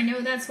 because I know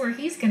that's where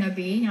he's going to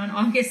be on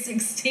August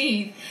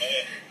 16th.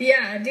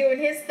 Yeah, doing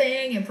his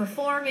thing and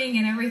performing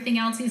and everything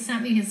else. He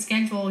sent me his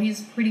schedule.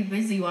 He's pretty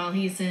busy while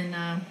he's in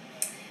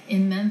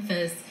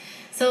Memphis.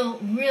 So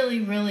really,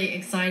 really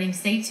exciting.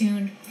 Stay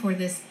tuned for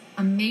this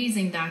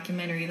amazing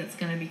documentary that's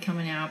going to be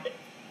coming out.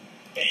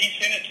 He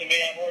sent it to me.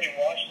 I've already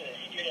watched it.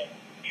 He did a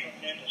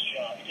tremendous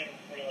job. He did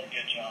a really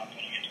good job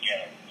putting it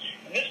together.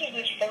 And this is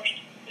his first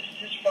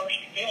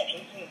film. So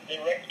this is his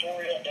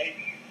directorial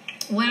debut.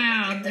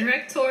 Wow,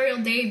 directorial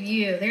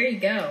debut. There you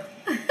go.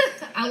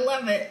 I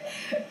love it.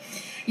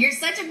 You're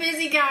such a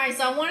busy guy,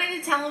 so I wanted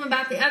to tell him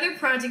about the other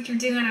project you're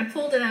doing. I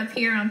pulled it up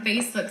here on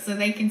Facebook so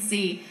they can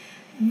see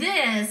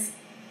this.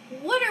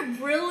 What a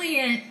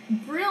brilliant,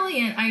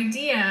 brilliant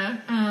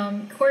idea.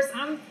 Of course,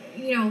 I'm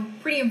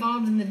pretty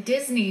involved in the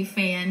Disney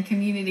fan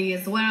community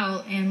as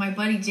well, and my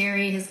buddy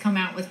Jerry has come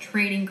out with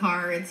trading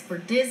cards for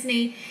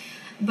Disney,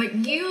 but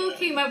you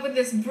came up with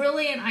this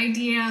brilliant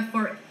idea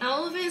for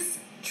Elvis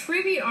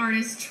tribute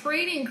artist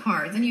trading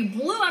cards, and you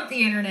blew up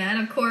the internet,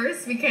 of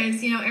course,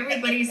 because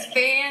everybody's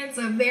fans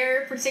of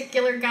their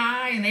particular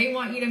guy and they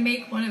want you to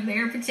make one of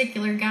their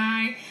particular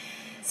guy.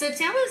 So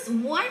tell us,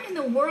 what in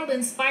the world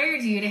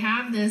inspired you to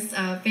have this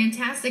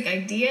fantastic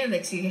idea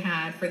that you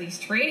had for these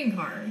trading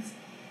cards?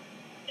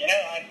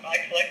 I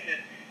collected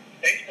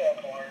baseball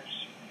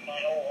cards my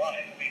whole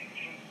life. I mean,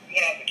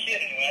 when I was a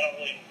kid, anyway, I don't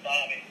really buy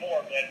them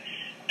anymore. But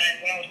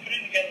when I was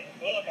putting together the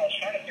book, I was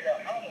trying to figure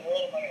out how in the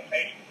world am I going to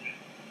pay for this.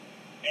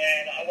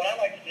 And what I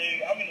like to do,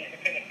 I'm an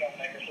independent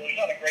filmmaker, so there's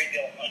not a great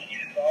deal of money in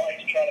it. So I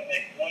like to try to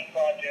make one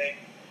project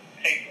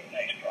pay for the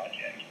next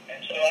project. And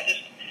so I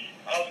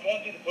was going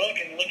through the book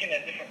and looking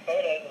at different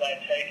photos that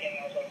I'd taken.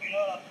 And I was like,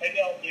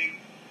 maybe I'll do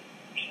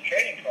some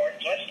trading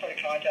cards. So I just started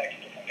contacting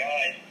different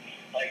guys,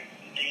 like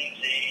Dean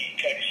Z,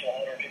 Cody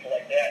Slaughter, people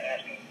like that, and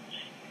asking,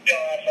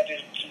 if I do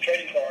some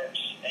trading cards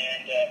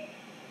and,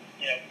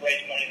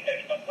 raise money to pay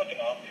for my book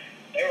and all.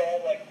 They were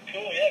all like,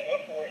 cool, yeah,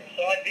 go for it.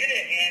 So I did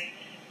it, and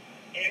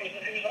it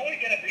was only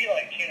going to be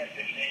like 10 or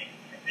 15.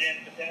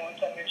 But then once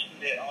I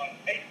mentioned it on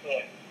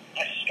Facebook,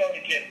 I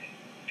started getting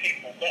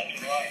people left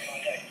and right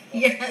contacting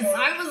me. Yes,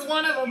 I was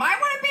one of them. I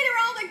want a Peter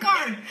Alden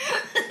card.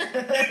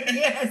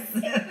 Yes.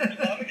 So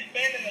I'm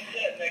expanding the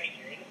set next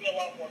year. It'll be a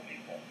lot more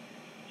people.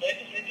 So it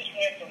just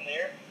went from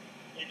there.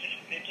 It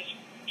just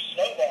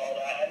snowballed.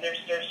 And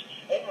there's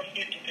over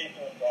 50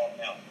 people involved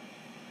now.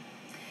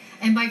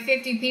 And by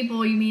 50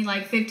 people, you mean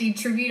like 50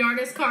 tribute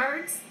artist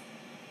cards?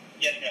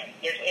 Yes, ma'am.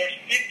 There's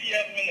 50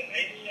 of them in the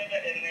base set,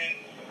 and then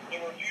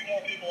there were a few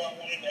more people I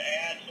wanted to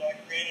add, so I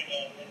created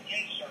an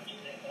insert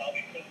set that I'll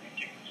be putting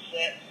together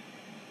sets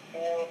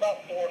for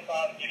about 4 or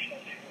 5 additional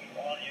people who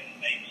are in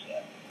the base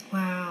set.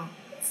 Wow.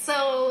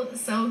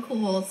 So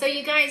cool. So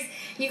you guys,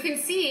 you can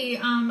see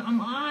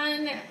I'm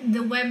on the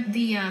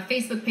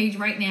Facebook page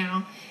right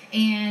now,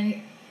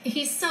 and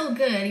he's so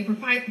good. He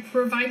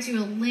provides you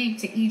a link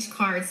to each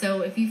card.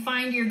 So if you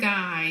find your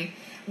guy,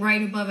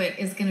 right above it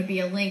is going to be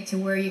a link to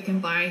where you can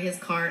buy his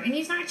card. And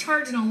he's not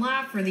charging a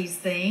lot for these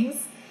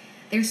things.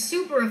 They're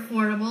super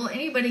affordable.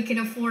 Anybody can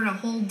afford a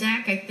whole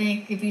deck, I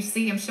think. If you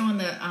see, I'm showing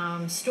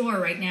the store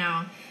right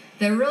now.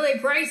 The really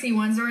pricey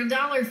ones are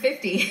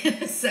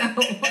 $1.50. So I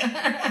didn't want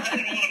to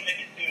make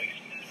it too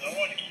expensive. I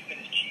wanted to keep it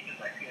as cheap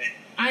as I could.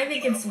 I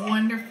think it's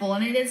wonderful,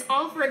 and it is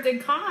all for a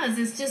good cause.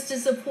 It's just to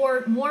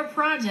support more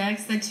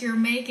projects that you're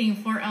making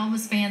for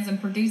Elvis fans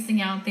and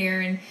producing out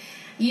there. And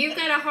you've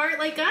got a heart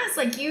like us.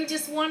 Like you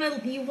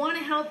want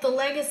to help the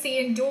legacy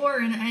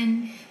endure.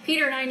 And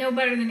Peter and I know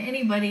better than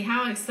anybody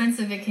how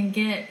expensive it can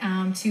get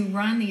to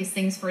run these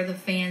things for the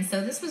fans.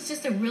 So this was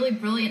just a really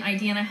brilliant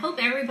idea, and I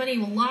hope everybody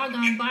will log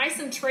on, buy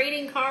some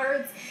trading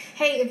cards.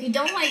 Hey, if you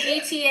don't like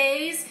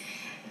ATAs,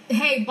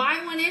 hey,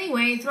 buy one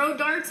anyway. Throw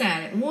darts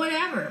at it,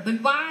 whatever.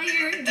 But buy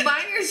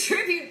your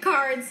tribute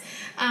cards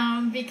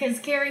because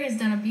Carrie has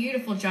done a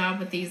beautiful job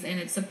with these, and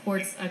it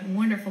supports a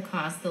wonderful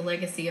cause, the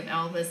legacy of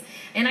Elvis.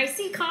 And I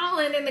see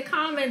Colin in the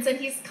comments, and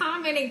he's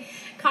commenting.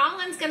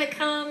 Colin's going to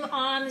come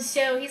on the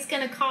show. He's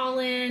going to call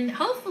in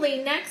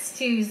hopefully next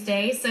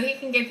Tuesday so he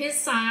can give his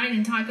side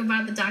and talk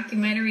about the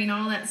documentary and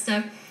all that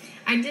stuff.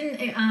 I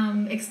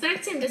didn't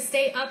expect him to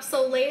stay up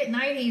so late at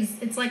night.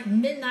 It's like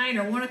midnight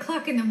or 1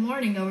 o'clock in the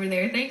morning over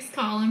there. Thanks,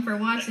 Colin, for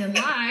watching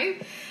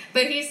live.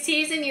 But he's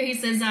teasing you. He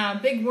says,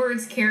 big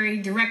words,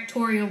 Carrie,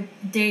 directorial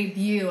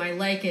debut. I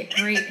like it.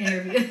 Great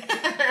interview.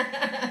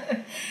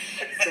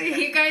 So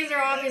you guys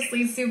are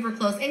obviously super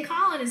close. And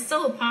Colin is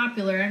so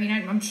popular. I mean,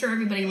 I'm sure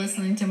everybody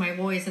listening to my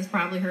voice has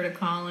probably heard of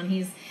Colin.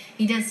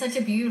 He does such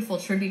a beautiful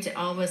tribute to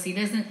Elvis.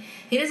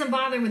 He doesn't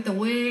bother with the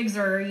wigs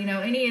or,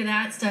 any of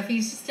that stuff.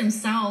 He's just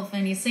himself,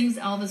 and he sings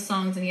Elvis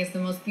songs, and he has the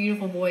most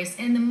beautiful voice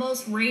and the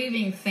most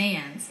raving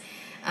fans.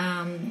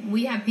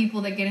 We have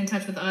people that get in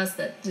touch with us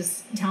that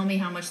just tell me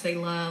how much they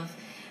love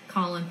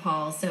Colin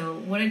Paul.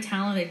 So what a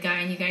talented guy,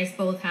 and you guys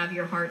both have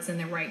your hearts in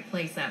the right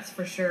place, that's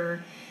for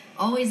sure.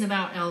 Always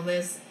about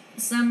Elvis.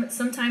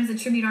 Sometimes the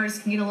tribute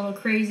artists can get a little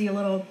crazy, a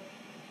little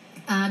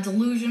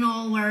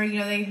delusional, where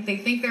they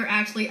think they're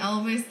actually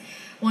Elvis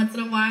once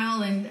in a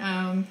while,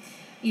 and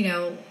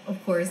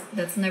of course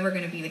that's never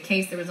going to be the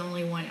case. There was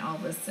only one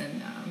Elvis,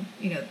 and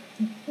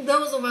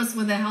those of us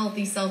with a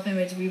healthy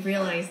self-image, we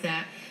realize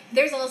that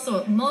there's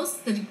also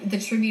most of the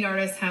tribute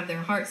artists have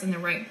their hearts in the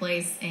right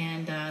place,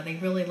 and they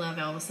really love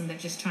Elvis, and they're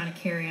just trying to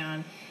carry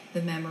on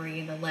the memory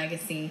and the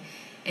legacy.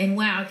 And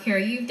wow,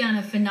 Carrie, you've done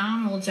a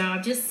phenomenal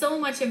job. Just so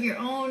much of your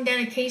own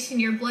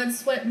dedication, your blood,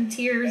 sweat, and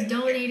tears,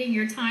 donating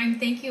your time.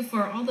 Thank you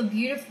for all the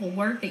beautiful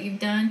work that you've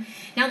done.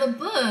 Now, the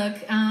book,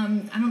 I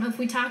don't know if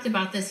we talked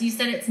about this. You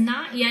said it's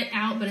not yet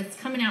out, but it's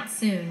coming out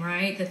soon,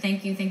 right? The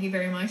thank you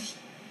very much.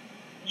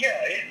 Yeah,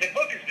 the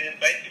book is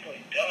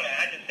basically done.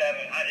 I just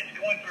haven't. It's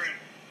going through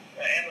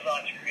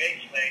Amazon's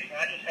Create space, and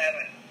I just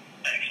haven't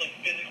actually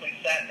physically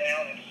sat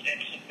down and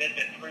submitted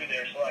it through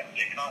there so I can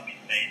get copies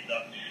made.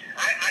 So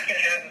I can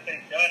have the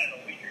thing done in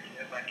a week or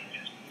two if I can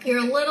just. You're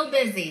a little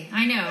busy.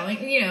 I know.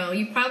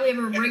 You probably have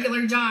a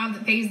regular job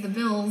that pays the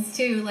bills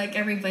too, like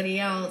everybody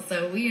else.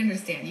 So we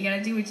understand. You got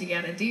to do what you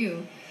got to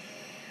do.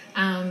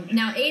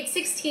 Now,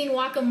 816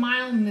 Walk a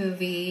Mile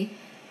movie.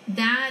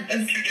 That's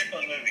two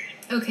different movies.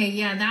 Okay,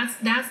 yeah,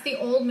 that's the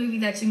old movie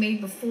that you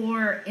made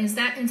before. Is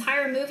that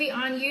entire movie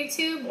on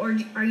YouTube, or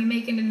are you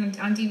making it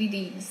on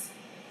DVDs?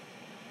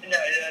 No,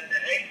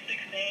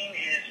 816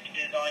 is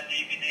on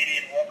DVD,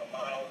 and Walk a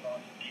Mile is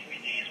on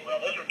DVD as well.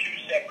 Those are two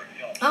separate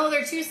films. Oh,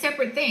 they're two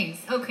separate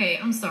things. Okay,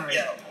 I'm sorry.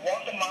 Yeah,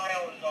 Walk a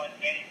Mile is on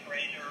Danny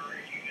Fraser.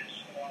 He was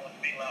the one with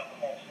fetal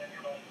alcohol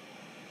syndrome,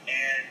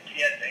 and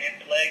he had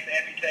his legs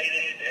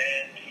amputated,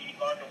 and he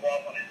learned to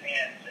walk on his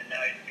hands, and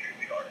now he's a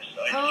tribute artist.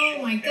 So oh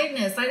my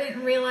goodness, I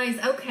didn't realize.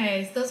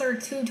 Okay, so those are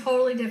two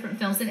totally different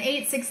films. And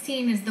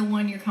 816 is the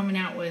one you're coming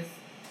out with.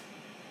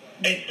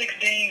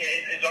 816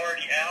 is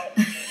already out.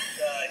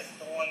 It's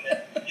the one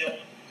that deals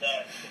with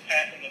the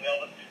passing of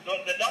Elvis.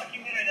 The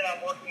documentary that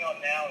I'm working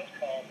on now is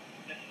called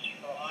This Is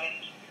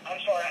Crimes. I'm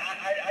sorry,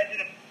 I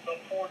did a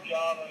poor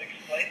job of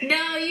explaining.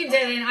 No, you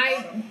didn't.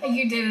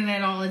 You didn't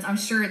at all. I'm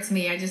sure it's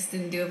me. I just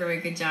didn't do a very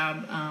good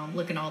job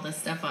looking all this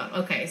stuff up.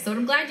 Okay, so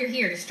I'm glad you're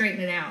here to straighten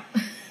it out. I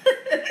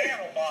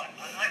have a lot.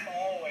 I'm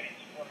always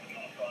working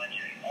on a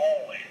project,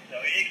 always. So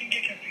it can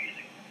get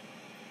confusing.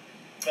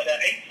 But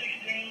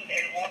 816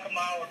 and Walk a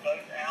Mile are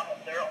both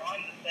out. They're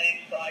on the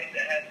same site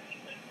that has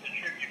the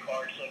tribute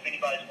cards. So if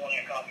anybody's wanting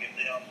a copy of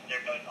them,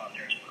 they're both on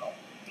there as well.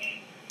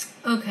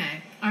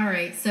 Okay. All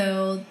right.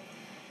 So,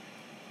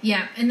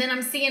 yeah. And then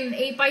I'm seeing an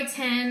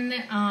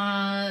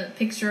 8x10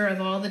 picture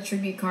of all the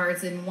tribute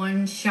cards in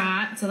one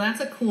shot. So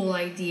that's a cool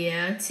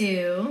idea,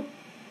 too.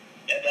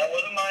 Yeah, that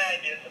wasn't my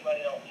idea.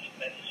 Somebody else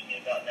messaged me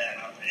about that.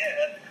 And I was like, yeah,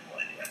 that's a cool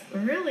idea.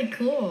 Really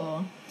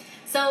cool.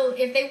 So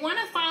if they want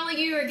to follow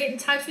you or get in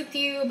touch with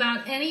you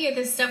about any of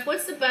this stuff,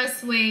 what's the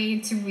best way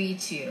to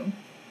reach you?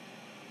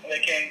 They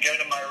can go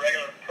to my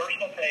regular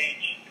personal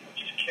page,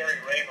 which is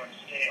Carrie Rayburn,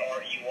 Carey, is how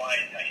you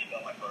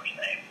spell my first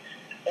name.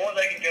 Or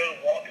they can go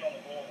to Walking on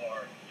the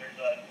Boulevard. There's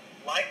a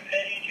like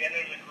page and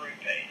there's a group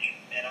page.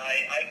 And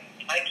I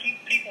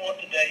keep people up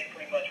to date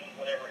pretty much with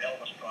whatever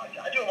Elvis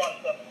project. I do a lot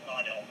of stuff with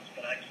non-Elvis,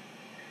 but I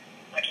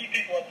keep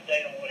people up to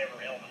date on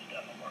whatever Elvis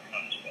stuff I'm working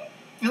on as well.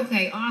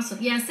 Okay, awesome.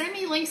 Yeah, send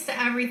me links to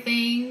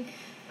everything.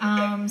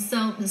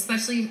 So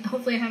especially,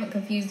 hopefully I haven't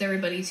confused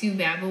everybody too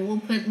bad, but we'll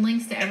put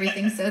links to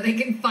everything so they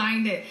can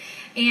find it.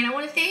 And I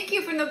want to thank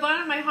you from the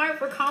bottom of my heart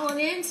for calling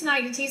in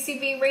tonight to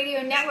TCB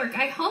Radio Network.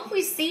 I hope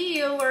we see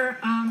you. We're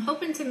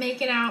hoping to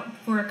make it out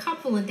for a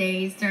couple of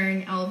days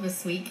during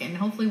Elvis Week, and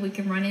hopefully we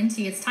can run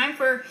into you. It's time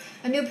for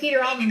a new Peter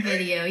Alvin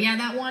video. Yeah,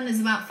 that one is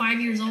about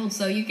 5 years old,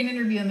 so you can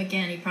interview him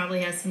again. He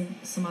probably has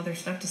some other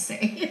stuff to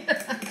say. Yeah,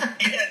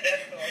 definitely.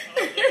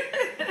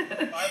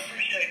 I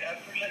appreciate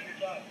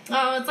your time.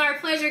 Oh, it's our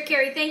pleasure,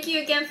 Carrie. Thank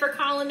you again for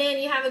calling in.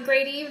 You have a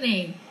great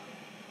evening.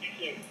 You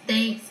too.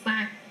 Thanks.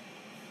 Bye.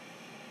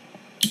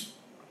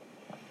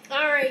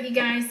 All right, you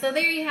guys. So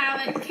there you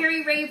have it.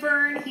 Carrie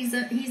Rayburn.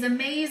 He's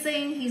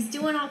amazing. He's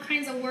doing all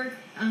kinds of work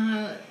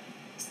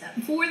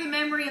for the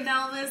memory of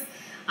Elvis,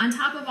 on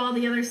top of all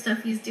the other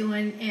stuff he's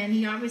doing. And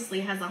he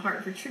obviously has a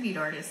heart for tribute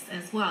artists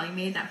as well. He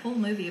made that whole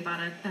movie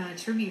about a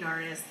tribute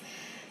artist.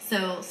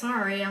 So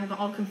sorry, I'm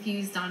all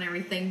confused on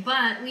everything.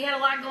 But we had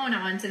a lot going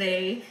on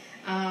today.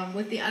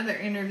 with the other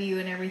interview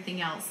and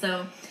everything else.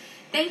 So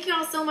thank you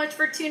all so much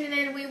for tuning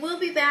in. We will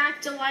be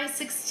back July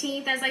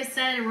 16th, as I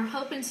said, and we're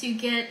hoping to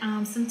get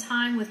some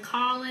time with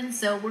Colin.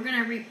 So we're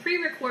going to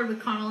pre-record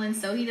with Colin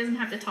so he doesn't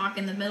have to talk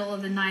in the middle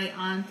of the night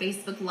on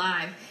Facebook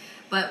Live.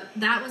 But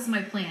that was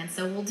my plan.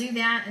 So we'll do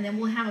that, and then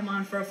we'll have him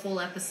on for a full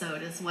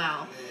episode as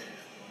well.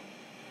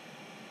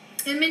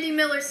 And Mindy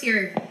Miller's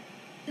here.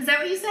 Is that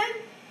what you said?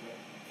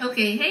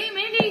 Okay. Hey,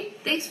 Mindy.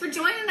 Thanks for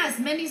joining us.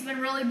 Mindy's been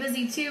really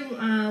busy, too,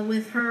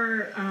 with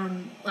her.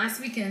 Last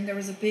weekend, there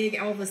was a big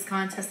Elvis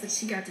contest that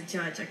she got to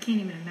judge. I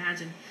can't even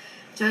imagine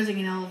judging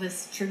an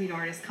Elvis tribute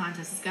artist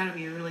contest. It's got to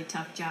be a really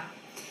tough job.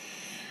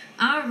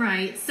 All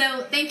right.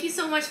 So thank you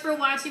so much for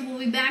watching. We'll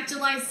be back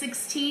July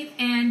 16th.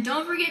 And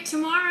don't forget,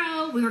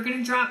 tomorrow, we are going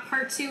to drop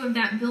part 2 of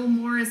that Bill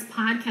Morris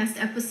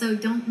podcast episode.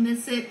 Don't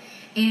miss it.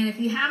 And if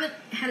you haven't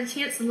had a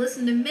chance to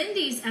listen to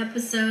Mindy's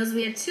episodes,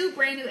 we had 2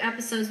 brand new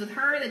episodes with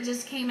her that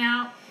just came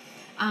out.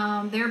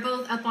 They're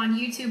both up on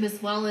YouTube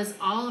as well as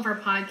all of our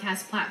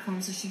podcast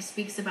platforms. So she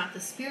speaks about the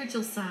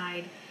spiritual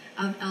side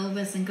of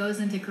Elvis and goes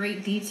into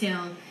great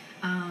detail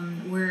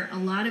where a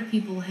lot of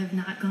people have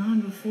not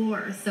gone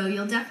before. So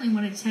you'll definitely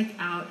want to check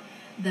out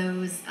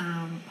those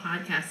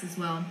podcasts as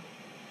well.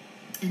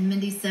 And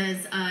Mindy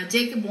says,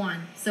 Jacob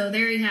won. So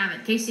there you have it.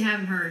 In case you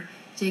haven't heard,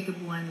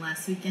 Jacob won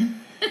last weekend.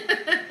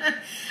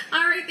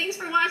 All right, thanks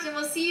for watching.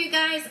 We'll see you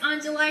guys on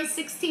July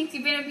 16th.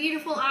 You've been a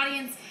beautiful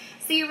audience.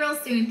 See you real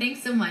soon.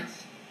 Thanks so much.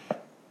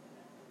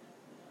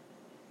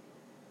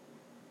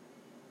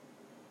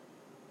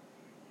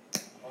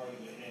 Part of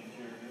the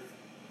interior.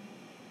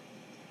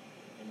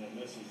 And then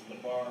this is the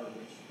bar,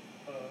 which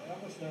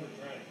Elvis never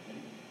drank.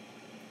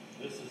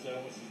 This is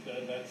Elvis's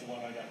bed. That's the one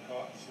I got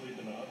caught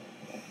sleeping on.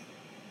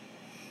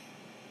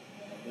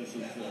 This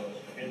is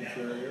the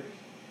interior.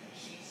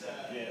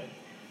 Yeah.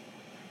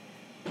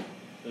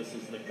 This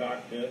is the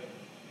cockpit.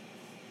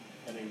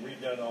 And he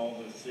redone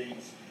all the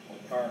seats,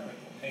 the carpet,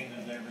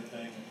 painted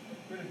everything.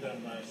 Really done a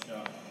nice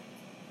job.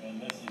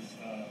 And this is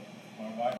my wife.